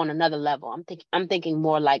about on another level. I'm thinking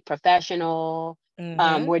more like professional.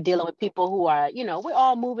 Mm-hmm. We're dealing with people who are, we're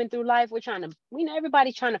all moving through life. We're trying to,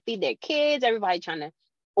 everybody trying to feed their kids, everybody trying to,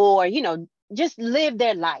 or, just live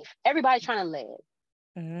their life. Everybody trying to live.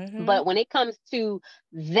 Mm-hmm. But when it comes to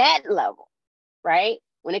that level, right?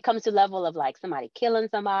 When it comes to level of like somebody killing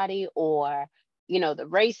somebody, or, the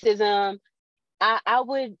racism, I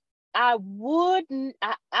would I wouldn't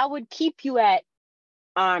I would keep you at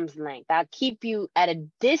arm's length. I'd keep you at a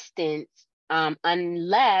distance,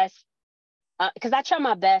 unless, because I try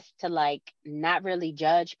my best to like not really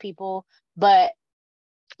judge people, but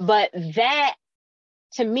that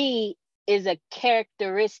to me is a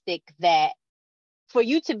characteristic that, for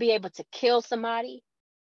you to be able to kill somebody,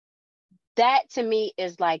 that to me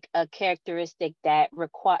is like a characteristic that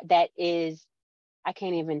is, I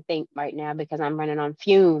can't even think right now because I'm running on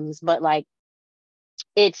fumes, but like,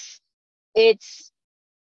 it's it's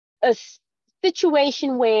a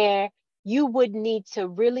situation where you would need to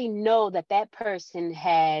really know that that person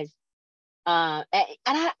has, and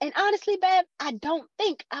honestly, Bev, I don't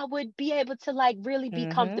think I would be able to like really be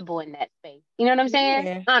Mm-hmm. comfortable in that space. You know what I'm saying?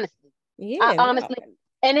 Yeah. Honestly, I Yeah. No. honestly,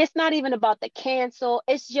 and it's not even about the cancel.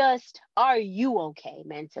 It's just, are you okay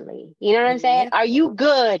mentally? You know what I'm saying? Yeah. Are you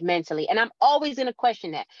good mentally? And I'm always going to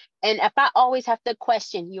question that. And if I always have to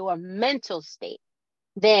question your mental state,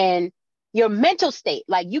 then your mental state,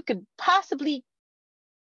 like, you could possibly,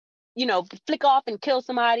 flick off and kill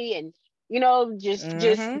somebody, and, just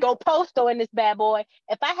Mm-hmm. go postal in this bad boy.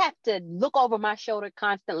 If I have to look over my shoulder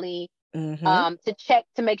constantly, Mm-hmm. to check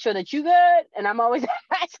to make sure that you good, and I'm always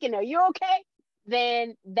asking, are you okay?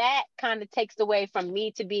 Then that kind of takes away from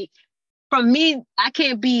me. I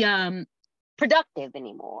can't be productive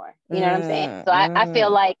anymore. You know what I'm saying? So Mm-hmm. I feel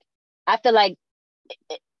like,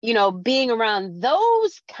 being around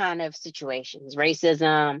those kind of situations,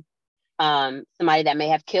 racism, somebody that may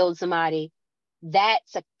have killed somebody,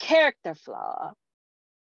 that's a character flaw,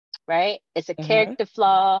 right? It's a Mm-hmm. character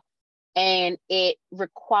flaw, and it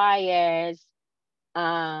requires,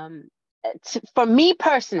 um for me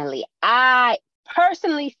personally, I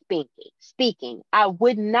personally speaking, I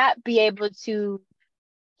would not be able to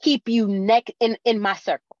keep you in my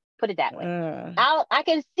circle. Put it that way. Mm. I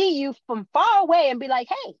can see you from far away and be like,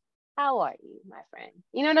 hey, how are you, my friend?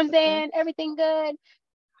 You know what I'm Okay. saying? Everything good?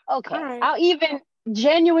 All Okay. right. I'll even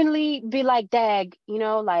genuinely be like, dag,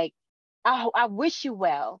 like, I wish you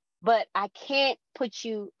well, but I can't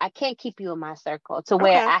keep you in my circle to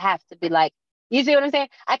where Okay. I have to be like, you see what I'm saying?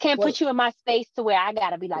 I can't Well, put you in my space to where I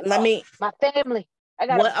gotta be like, let oh, me. my family. I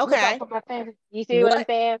gotta What? look out Okay. for my family. You see what I'm What?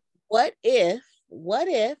 saying? What if? What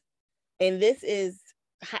if? And this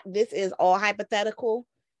is all hypothetical.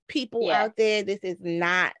 People Yeah. out there, this is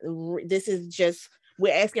not. This is just,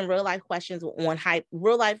 we're asking real life questions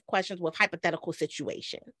with hypothetical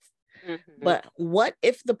situations. Hmm. But what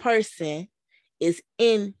if the person is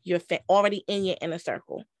in your already in your inner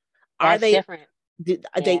circle? Are That's they? different.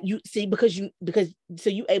 Are they, Yeah. you see, because so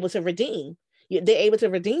you able to redeem. They're able to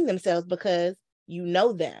redeem themselves because you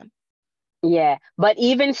know them. Yeah. But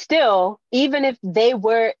even still, even if they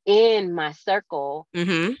were in my circle,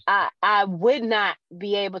 Mm-hmm. I would not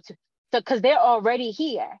be able to, so because they're already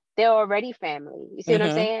here. They're already family. You see what I'm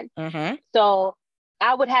Mm-hmm. saying? Mm-hmm. So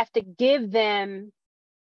I would have to give them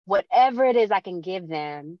whatever it is I can give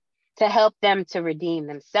them to help them to redeem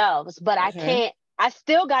themselves. But I Mm-hmm. can't, I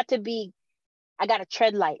still got to be, I got to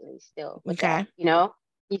tread lightly still with that, Okay.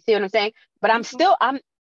 You see what I'm saying? But Okay.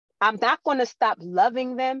 I'm not going to stop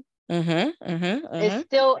loving them. Mm-hmm. Mm-hmm. It's Mm-hmm.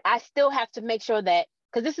 still, I still have to make sure that,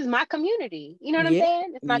 because this is my community. You know what I'm Yeah.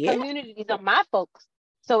 saying? It's my Yeah. community. These are my folks.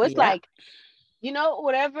 So it's Yeah. like,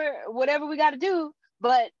 whatever we got to do.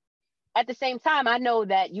 But at the same time, I know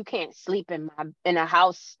that you can't sleep in my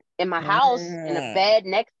house, in a Mm. bed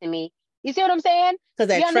next to me. You see what I'm saying? Because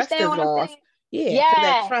You that trust understand is what I'm lost. saying? Yeah. Because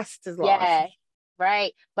that Yeah. trust is lost Yeah.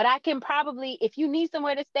 Right. But I can probably, if you need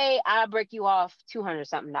somewhere to stay, I'll break you off 200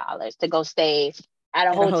 something dollars to go stay at a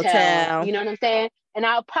at a hotel. hotel. You know what I'm saying? And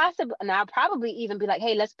I'll probably even be like,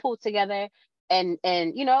 hey, let's pull together, and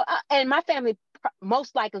and my family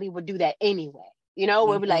most likely would do that anyway.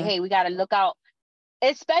 We'll be like, Mm-hmm. hey, we got to look out,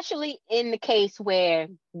 especially in the case where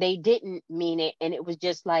they didn't mean it and it was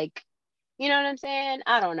just like, you know what I'm saying?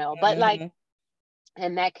 I don't know. But like, Mm-hmm.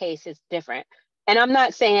 In that case, it's different. And I'm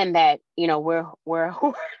not saying that, we're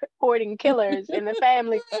hoarding killers in the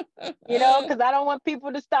family, because I don't want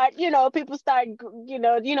people to start, people start,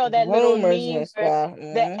 that little Rumors meme and where stuff.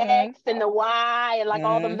 the Mm-hmm. X and the Y and like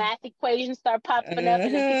all the Mm-hmm. math equations start popping up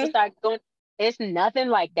and then people Mm-hmm. start going. It's nothing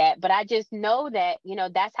like that. But I just know that,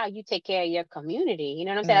 that's how you take care of your community. You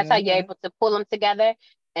know what I'm saying? That's how you're Mm-hmm. able to pull them together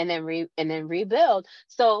and then rebuild.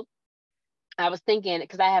 So I was thinking,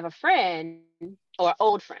 because I have a friend or old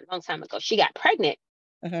friend, long time ago, she got pregnant,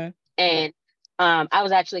 Mm-hmm. and I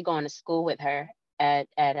was actually going to school with her at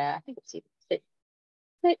I think it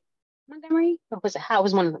Montgomery, or was it how it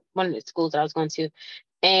was one of the schools that I was going to,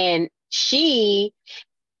 and she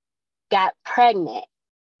got pregnant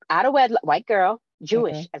out of wedlock, white girl, Mm-hmm.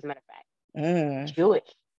 Jewish, as a matter of fact, Mm-hmm. Jewish,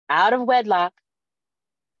 out of wedlock,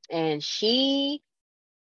 and she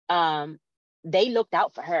um they looked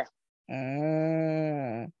out for her.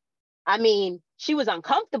 Mm-hmm. I mean, she was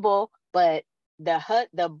uncomfortable, but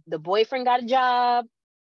the boyfriend got a job.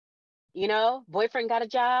 Boyfriend got a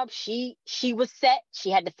job. She was set.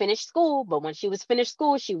 She had to finish school, but when she was finished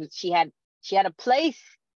school, she had a place.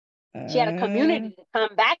 She had a community to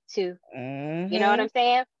come back to. You know what Mm-hmm. I'm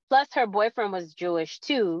saying? Plus, her boyfriend was Jewish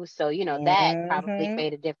too, so that probably Mm-hmm.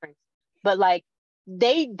 made a difference. But like,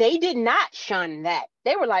 they did not shun that.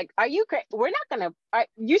 They were like, "Are you crazy? We're not gonna.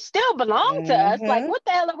 You still belong to us? Like, Mm-hmm. what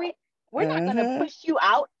the hell are we? We're not gonna Mm-hmm. push you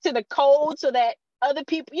out to the cold so that other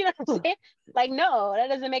people, you know what I'm saying? Like, no, that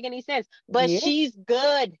doesn't make any sense. But Yeah. she's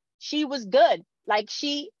good. She was good. Like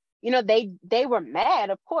they were mad,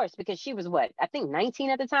 of course, because she was what, I think 19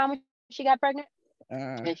 at the time when she got pregnant,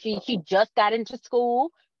 and she just got into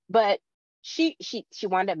school, but she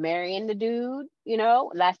wound up marrying the dude.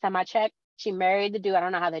 Last time I checked, she married the dude. I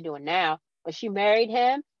don't know how they're doing now, but she married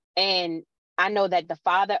him. And I know that the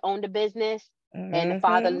father owned a business, and the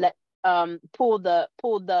father Mm-hmm. pulled the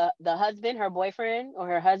husband, her boyfriend or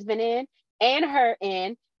her husband, in, and her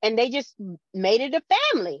in, and they just made it a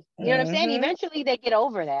family. You know what I'm saying? Mm-hmm. Eventually they get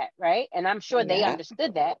over that, right? And I'm sure they Yeah.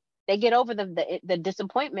 understood that. They get over the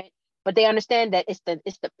disappointment, but they understand that it's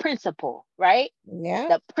the principle, right? Yeah.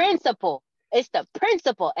 The principle. It's the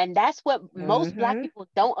principle. And that's what most Black Mm-hmm. people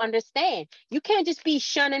don't understand. You can't just be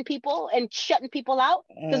shunning people and shutting people out,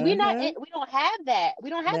 because Mm-hmm. we don't have that. We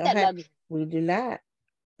don't We have don't that have, luxury. we do not.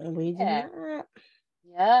 We do Yeah. not.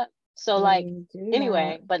 Yeah. So like, We do not.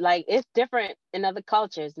 anyway, but like, it's different in other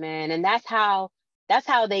cultures, man. And that's how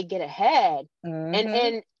they get ahead. Mm-hmm.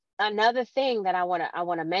 And another thing that I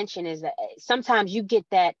wanna mention is that sometimes you get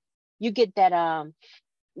that you get the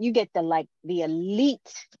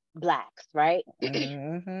elite Blacks, right?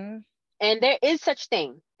 Mm-hmm. And there is such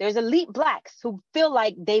thing. There's elite Blacks who feel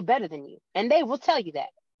like they better than you. And they will tell you that.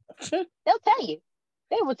 They'll tell you.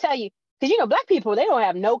 They will tell you. Because Black people, they don't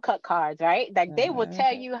have no cut cards, right? Like, they will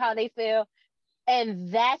tell Mm-hmm. you how they feel.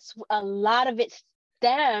 And that's a lot of it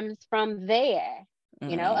stems from there.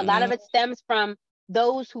 A lot of Mm-hmm. it stems from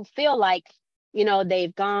those who feel like,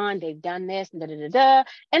 they've done this, da da da da.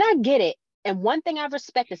 And I get it. And one thing I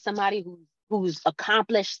respect is somebody who's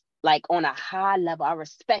accomplished, like, on a high level. I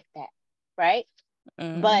respect that, right?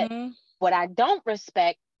 But Mm-hmm. what I don't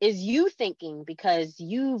respect is you thinking, because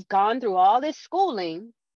you've gone through all this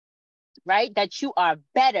schooling, right, that you are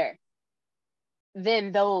better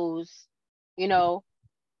than those, you know,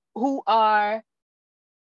 who are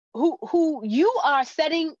who you are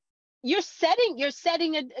setting. You're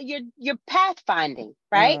pathfinding,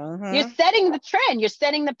 right? You're Mm-hmm. setting the trend. You're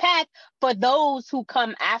setting the path for those who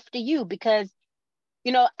come after you, because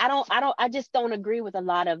I just don't agree with a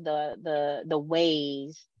lot of the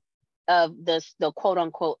ways of the quote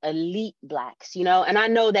unquote elite Blacks. And I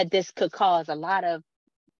know that this could cause a lot of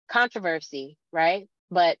controversy, right?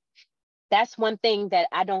 But that's one thing that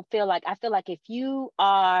I feel like if you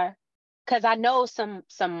are, because I know some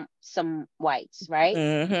whites, right,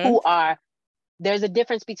 Mm-hmm. who are, there's a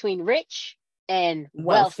difference between rich and wealthy,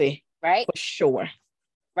 Wealthy, right? for sure.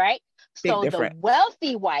 Right. Big So the difference.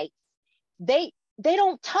 wealthy whites, they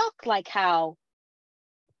don't talk like how,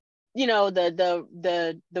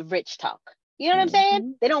 the rich talk. You know what I'm saying?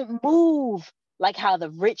 Mm-hmm. They don't move like how the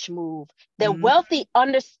rich move. The Mm-hmm. wealthy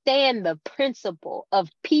understand the principle of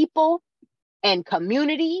people and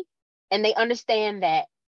community, and they understand that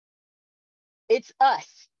it's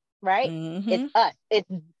us, right? It's Mm-hmm. us.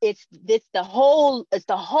 It's the whole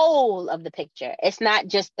of the picture. It's not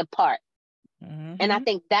just the part. And I Mm-hmm.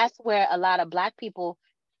 think that's where a lot of Black people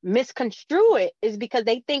misconstrue it, is because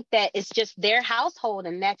they think that it's just their household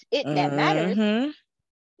and that's it that matters. Mm-hmm.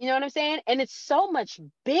 You know what I'm saying? And it's so much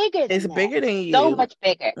bigger It's than that. bigger than So you. much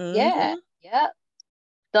bigger. Yeah. Mm-hmm. Yep.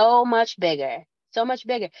 So much bigger. So much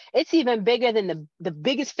bigger. It's even bigger than the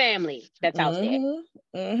biggest family that's out there.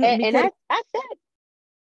 And Because I said,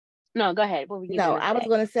 no, go ahead. What were you no, gonna I was say?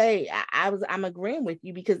 gonna say I'm agreeing with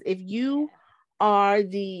you because if are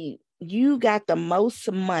you got the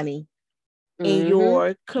most money in Mm-hmm.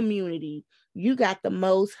 your community, you got the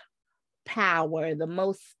most power, the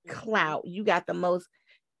most Mm-hmm. clout, you got the most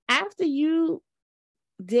after you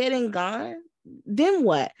dead and gone, then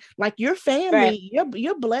what? Like your Right. family,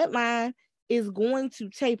 your bloodline is going to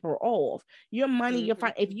taper off. Your money, Mm-hmm.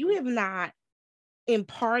 if you Mm-hmm. have not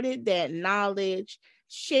imparted that knowledge,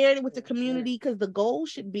 shared it with the Mm-hmm. community, because the goal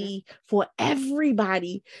should be for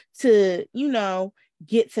everybody to,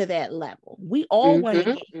 get to that level. We all want to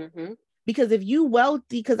Mm-hmm. get, Mm-hmm. because if you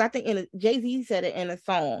wealthy, because I think Jay-Z said it in a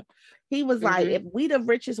song. He was like, Mm-hmm. if we the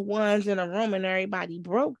richest ones in a room and everybody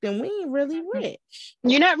broke, then we ain't really Mm-hmm. rich.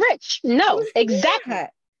 You're not rich. No, exactly. Yeah.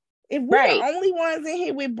 If we the Right. only ones in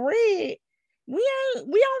here with bread, we don't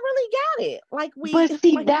really got it. Like we But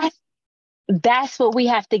see, like that's what we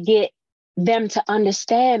have to get them to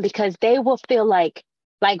understand, because they will feel like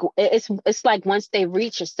it's like once they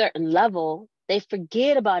reach a certain level, they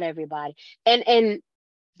forget about everybody. And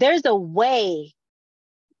there's a way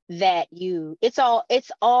that it's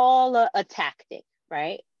all a tactic,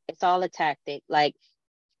 right? It's all a tactic. Like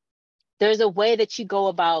there's a way that you go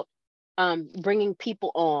about bringing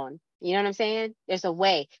people on. You know what I'm saying? There's a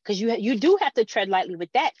way, because you do have to tread lightly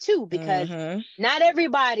with that too, because mm-hmm, not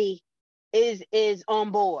everybody is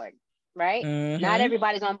on board, right? Not mm-hmm,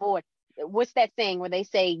 everybody's on board. What's that thing where they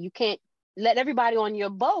say you can't let everybody on your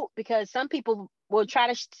boat, because some people will try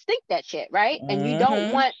to sink that shit, right? And mm-hmm,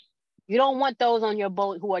 you don't want those on your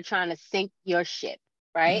boat who are trying to sink your ship,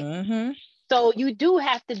 right? mm-hmm, So you do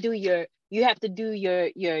have to do your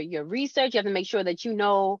research. You have to make sure that you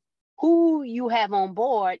know who you have on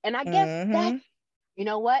board. And I guess mm-hmm, that's, you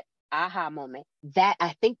know what? Aha moment. That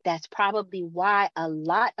I think that's probably why a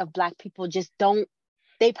lot of Black people just don't,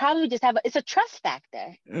 they probably just it's a trust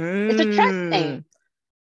factor. It's a trust thing. mm.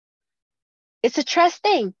 It's a trust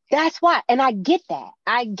thing. That's why. And I get that.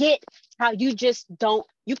 I get how you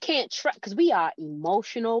can't trust, because we are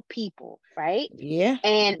emotional people, right? Yeah.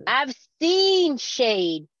 And I've seen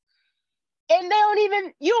shade, and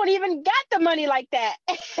you don't even got the money like that.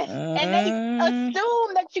 And they Mm,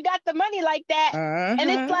 assume that you got the money like that.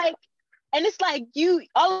 And it's uh-huh. like, you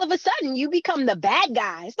all of a sudden you become the bad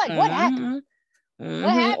guy. It's like, what happened? Mm-hmm.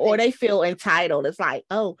 What Or happened? they feel entitled. It's like,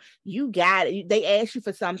 oh, you got it. They ask you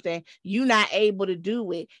for something, you not able to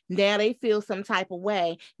do it. Now they feel some type of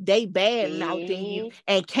way. They bad mouthing you See?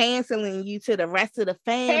 and canceling you to the rest of the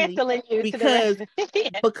family Canceling you to the rest because of it.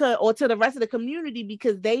 or to the rest of the community,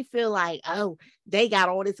 because they feel like, oh, they got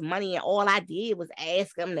all this money and all I did was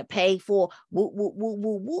ask them to pay for whoop whoop whoop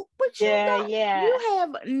whoop whoop. But Yeah, yeah. you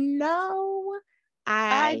have no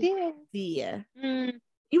I did. idea. Mm,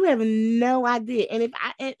 You have no idea. And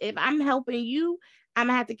if I'm helping you, I'm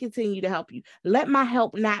gonna have to continue to help you. Let my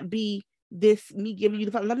help not be this me giving you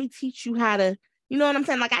the phone. Let me teach you how to, you know what I'm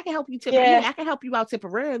saying? Like I can help you yeah, I can help you out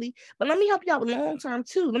temporarily, but let me help you out long term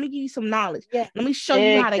too. Let me give you some knowledge. yeah. Let me show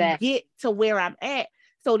you how to Exactly. get to where I'm at.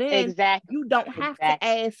 So then Exactly. you don't have to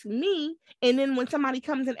Exactly. ask me. And then when somebody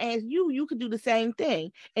comes and asks you, you could do the same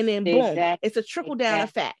thing. And then boom, Exactly. it's a trickle down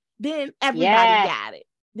Exactly. effect. Then everybody Yes. got it.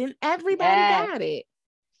 Then everybody Yes. got it.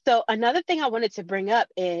 So another thing I wanted to bring up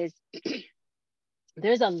is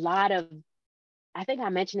there's a lot of, I think I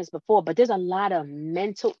mentioned this before, but there's a lot of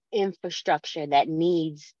mental infrastructure that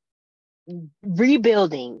needs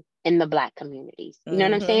rebuilding in the Black communities. You know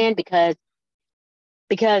what I'm Mm-hmm. saying?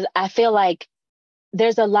 Because I feel like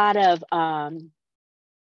there's a lot of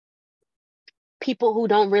people who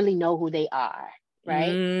don't really know who they are,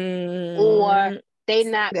 right? Or Mm,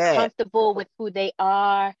 they're not that. comfortable with who they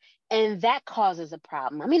are, and that causes a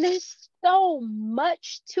problem. I mean, there's so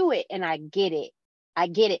much to it, and I get it. I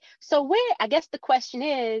get it. So I guess the question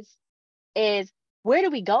is where do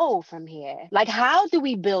we go from here? Like, how do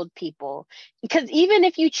we build people? Because even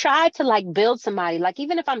if you try to like build somebody, like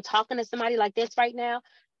even if I'm talking to somebody like this right now,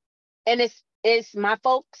 and it's my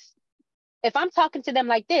folks, if I'm talking to them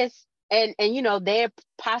like this, and they're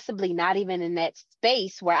possibly not even in that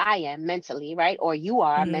space where I am mentally, right? Or you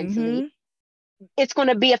are mentally, Mm-hmm. it's going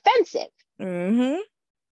to be offensive. Mm-hmm.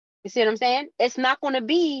 You see what I'm saying? It's not going to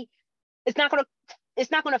it's not going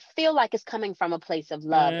to feel like it's coming from a place of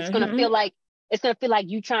love. Mm-hmm. It's going to feel like what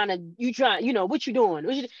you doing?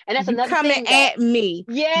 And that's You another coming thing that, at me.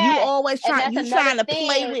 You yeah, always and trying that's you another trying to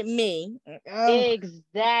play thing. with me. Oh,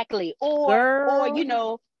 Exactly. girl.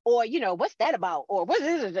 Or what's that about? Or what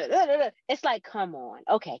is it? It's like, come on.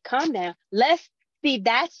 Okay, calm down. Let's see.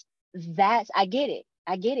 That's I get it.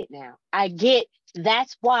 I get it now. I get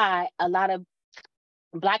That's why a lot of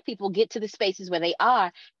Black people get to the spaces where they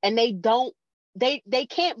are, and they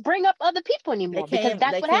can't bring up other people anymore, because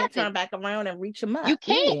that's They what can't happens. turn back around and reach them You up.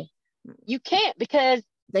 can't. Yeah. You can't, because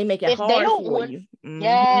They make it if they hard don't for want, you. Mm-hmm.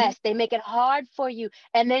 yes, they make it hard for you,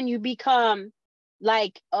 and then you become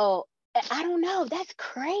like, oh, I don't know. That's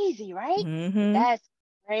crazy, right? Mm-hmm. That's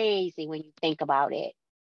crazy when you think about it.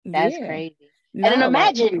 That's Yeah. crazy. And then No,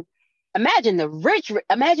 like, imagine the rich,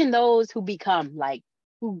 imagine those who become like,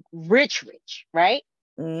 who rich, right?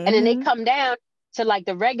 And then they mm-hmm. come down to like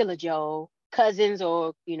the regular Joe cousins,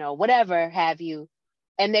 or whatever have you,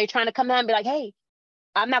 and they're trying to come down and be like, hey,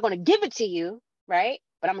 I'm not going to give it to you, right?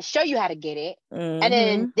 But I'm going to show you how to get it. And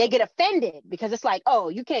then Mm-hmm. they get offended because it's like, oh,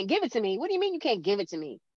 you can't give it to me. What do you mean you can't give it to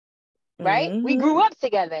me? Right? We Mm-hmm. grew up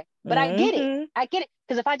together, but I get it. Mm-hmm. I get it.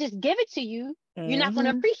 Because if I just give it to you, you're not going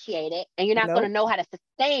to Mm-hmm. appreciate it, and you're not going to Nope. know how to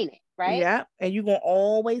sustain it, right? Yeah, and you're gonna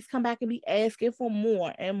always come back and be asking for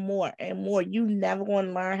more and more and more. You never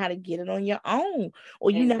gonna learn how to get it on your own, or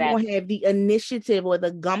you never gonna Exactly. have the initiative or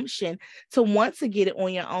the gumption to want to get it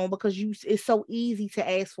on your own, because it's so easy to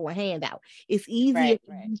ask for a handout. It's easier Right,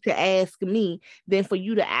 for right, you to ask me than for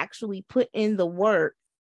you to actually put in the work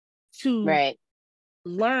to right,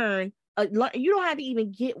 learn. You don't have to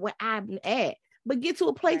even get where I'm at, but get to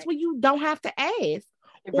a place right, where you don't have to ask.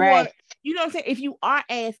 Or, right. you know what I'm saying? If you are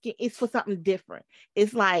asking, it's for something different.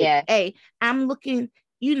 It's like, Yeah, hey, I'm looking,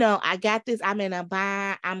 I got this. I'm in a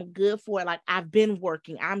bind. I'm good for it. Like, I've been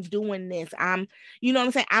working. I'm doing this. You know what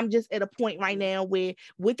I'm saying? I'm just at a point right mhm, now where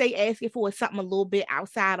what they asking for is something a little bit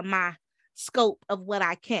outside of my scope of what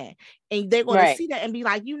I can. And they're going to right. see that and be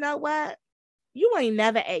like, you know what? You ain't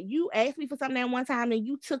never you asked me for something that one time and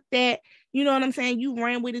you took that, you know what I'm saying? You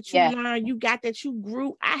ran with it, you Yeah. learned, you got that, you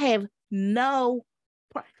grew. I have no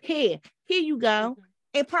here you go. Mhm.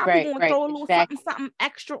 And probably Right, gonna right. throw a little something, Exactly. something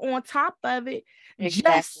extra on top of it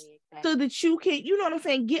just Exactly. so Exactly. that you can, you know what I'm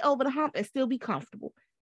saying, get over the hump and still be comfortable.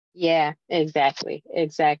 Yeah, exactly.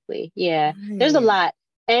 Exactly. Yeah. There's a Man. lot.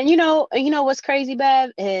 And what's crazy,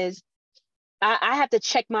 Bev, is I have to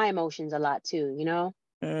check my emotions a lot too, And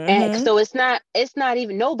Mm-hmm. so it's not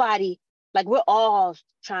even nobody, like, we're all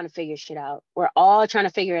trying to figure shit out. We're all trying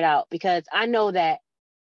to figure it out, because I know that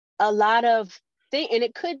a lot of and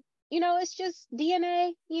it could, it's just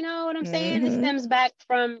DNA, you know what I'm saying? It Mm-hmm. stems back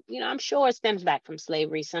from, I'm sure it stems back from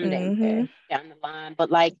slavery someday Mm-hmm. down the line.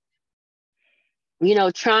 But like,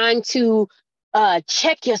 trying to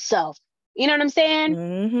check yourself, you know what I'm saying?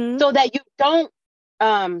 Mm-hmm. So that you don't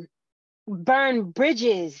um burn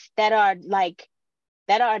bridges that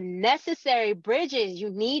are necessary bridges. You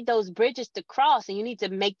need those bridges to cross, and you need to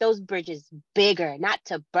make those bridges bigger, not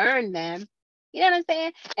to burn them. You know what I'm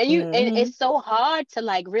saying? And Mm-hmm. it's so hard to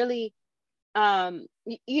like really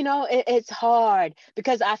it's hard,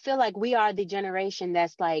 because I feel like we are the generation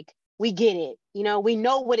that's like, we get it. We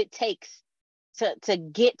know what it takes to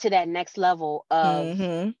get to that next level of,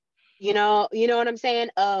 Mm-hmm. what I'm saying,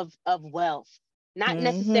 of wealth. Not Mm-hmm.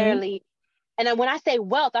 necessarily, and then when I say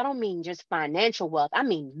wealth, I don't mean just financial wealth. I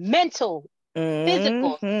mean mental,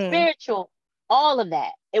 physical, Mm-hmm. spiritual, all of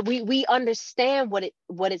that. And we understand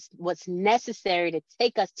what's necessary to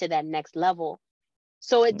take us to that next level.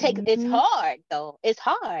 So it's Mm-hmm. hard though. It's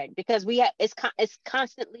hard because it's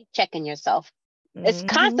constantly checking yourself. It's Mm-hmm.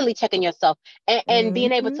 constantly checking yourself, and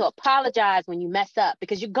being able Mm-hmm. to apologize when you mess up,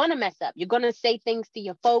 because you're gonna mess up. You're gonna say things to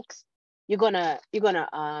your folks. You're gonna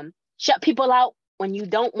shut people out when you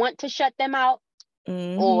don't want to shut them out,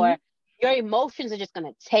 Mm-hmm. or your emotions are just going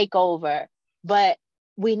to take over. But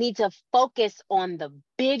we need to focus on the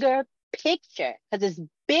bigger picture, because it's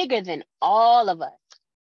bigger than all of us.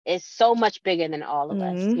 It's so much bigger than all of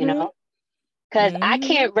us, Mm-hmm. because Mm-hmm. I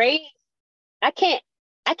can't,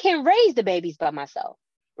 I can't raise the babies by myself,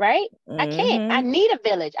 right? I can't. I Mm-hmm. need a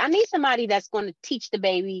village. I need somebody that's going to teach the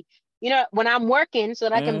baby, when I'm working so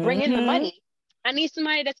that I can bring in the Mm-hmm. money. I need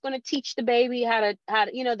somebody that's going to teach the baby how to,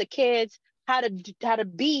 the kids how to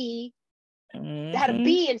be how to Mm-hmm.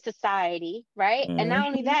 be in society, right? And not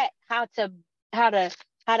only Mm-hmm. that, how to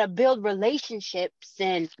how to build relationships,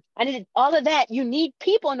 and I need all of that. You need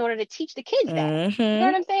people in order to teach the kids that. You know Mm-hmm.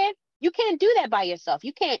 what I'm saying? You can't do that by yourself.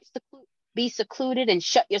 You can't be secluded and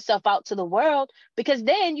shut yourself out to the world, because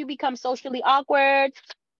then you become socially awkward,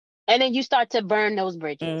 and then you start to burn those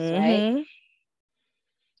bridges, right? Mm-hmm.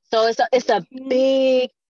 So it's a big,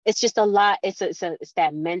 it's just a lot. It's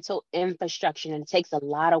that mental infrastructure, and it takes a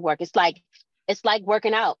lot of work. It's like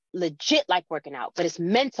working out, legit like working out, but it's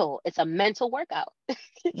mental. It's a mental workout.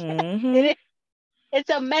 Mm-hmm. It is. It's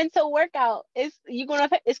a mental workout. It's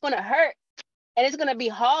gonna hurt, and it's gonna be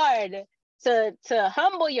hard to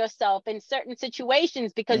humble yourself in certain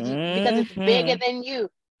situations because it's bigger Mm-hmm. than you.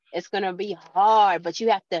 It's gonna be hard, but you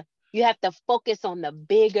have to focus on the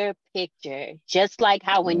bigger picture. Just like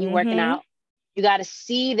how when you're working Mm-hmm. out, you got to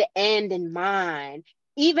see the end in mind.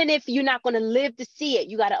 Even if you're not going to live to see it,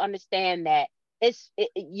 you got to understand that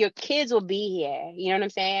your kids will be here. You know what I'm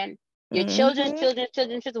saying? Your Mm-hmm.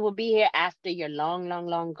 children will be here after you're long, long,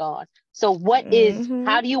 long gone. So Mm-hmm.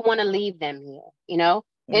 how do you want to leave them here? You know,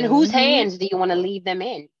 in whose Mm-hmm. hands do you want to leave them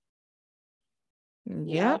in?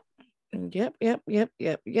 You know?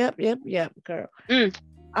 Yep. Yep, girl. Mm.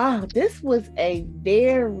 Oh, this was a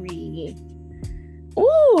very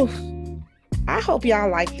ooh. I hope y'all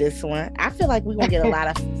like this one. I feel like we're gonna get a lot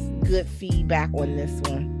of good feedback on this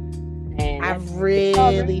one. Man, I that's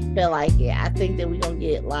really feel like it. I think that we're gonna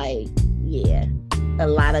get a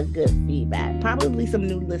lot of good feedback. Probably some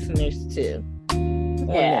new listeners too on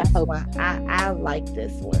yeah. this I hope one. so. I like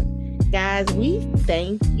this one. Guys, we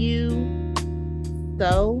thank you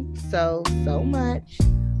so much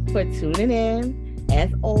for tuning in. As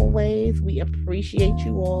always, we appreciate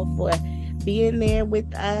you all for being there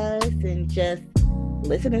with us and just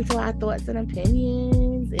listening to our thoughts and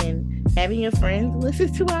opinions and having your friends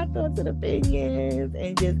listen to our thoughts and opinions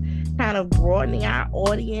and just kind of broadening our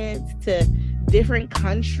audience to different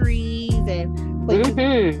countries and places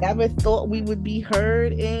we never thought we would be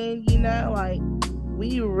heard in, like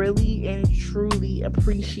we really and truly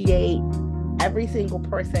appreciate every single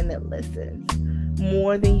person that listens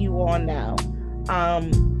more than you all know.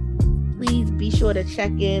 Please be sure to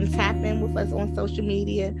tap in with us on social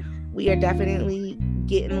media. We are definitely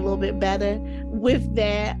getting a little bit better with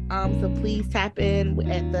that. So please tap in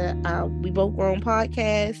at the We Both Grown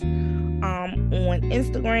podcast on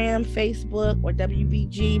Instagram, Facebook, or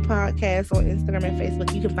WBG podcast on Instagram and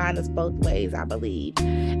Facebook. You can find us both ways, I believe.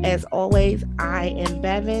 As always, I am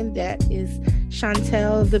Bevin. That is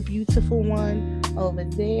Chantal, the beautiful one over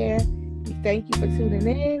there. We thank you for tuning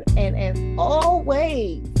in. And as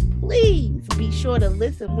always, please be sure to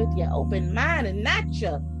listen with your open mind and not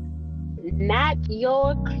your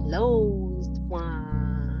closed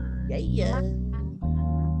one. yeah.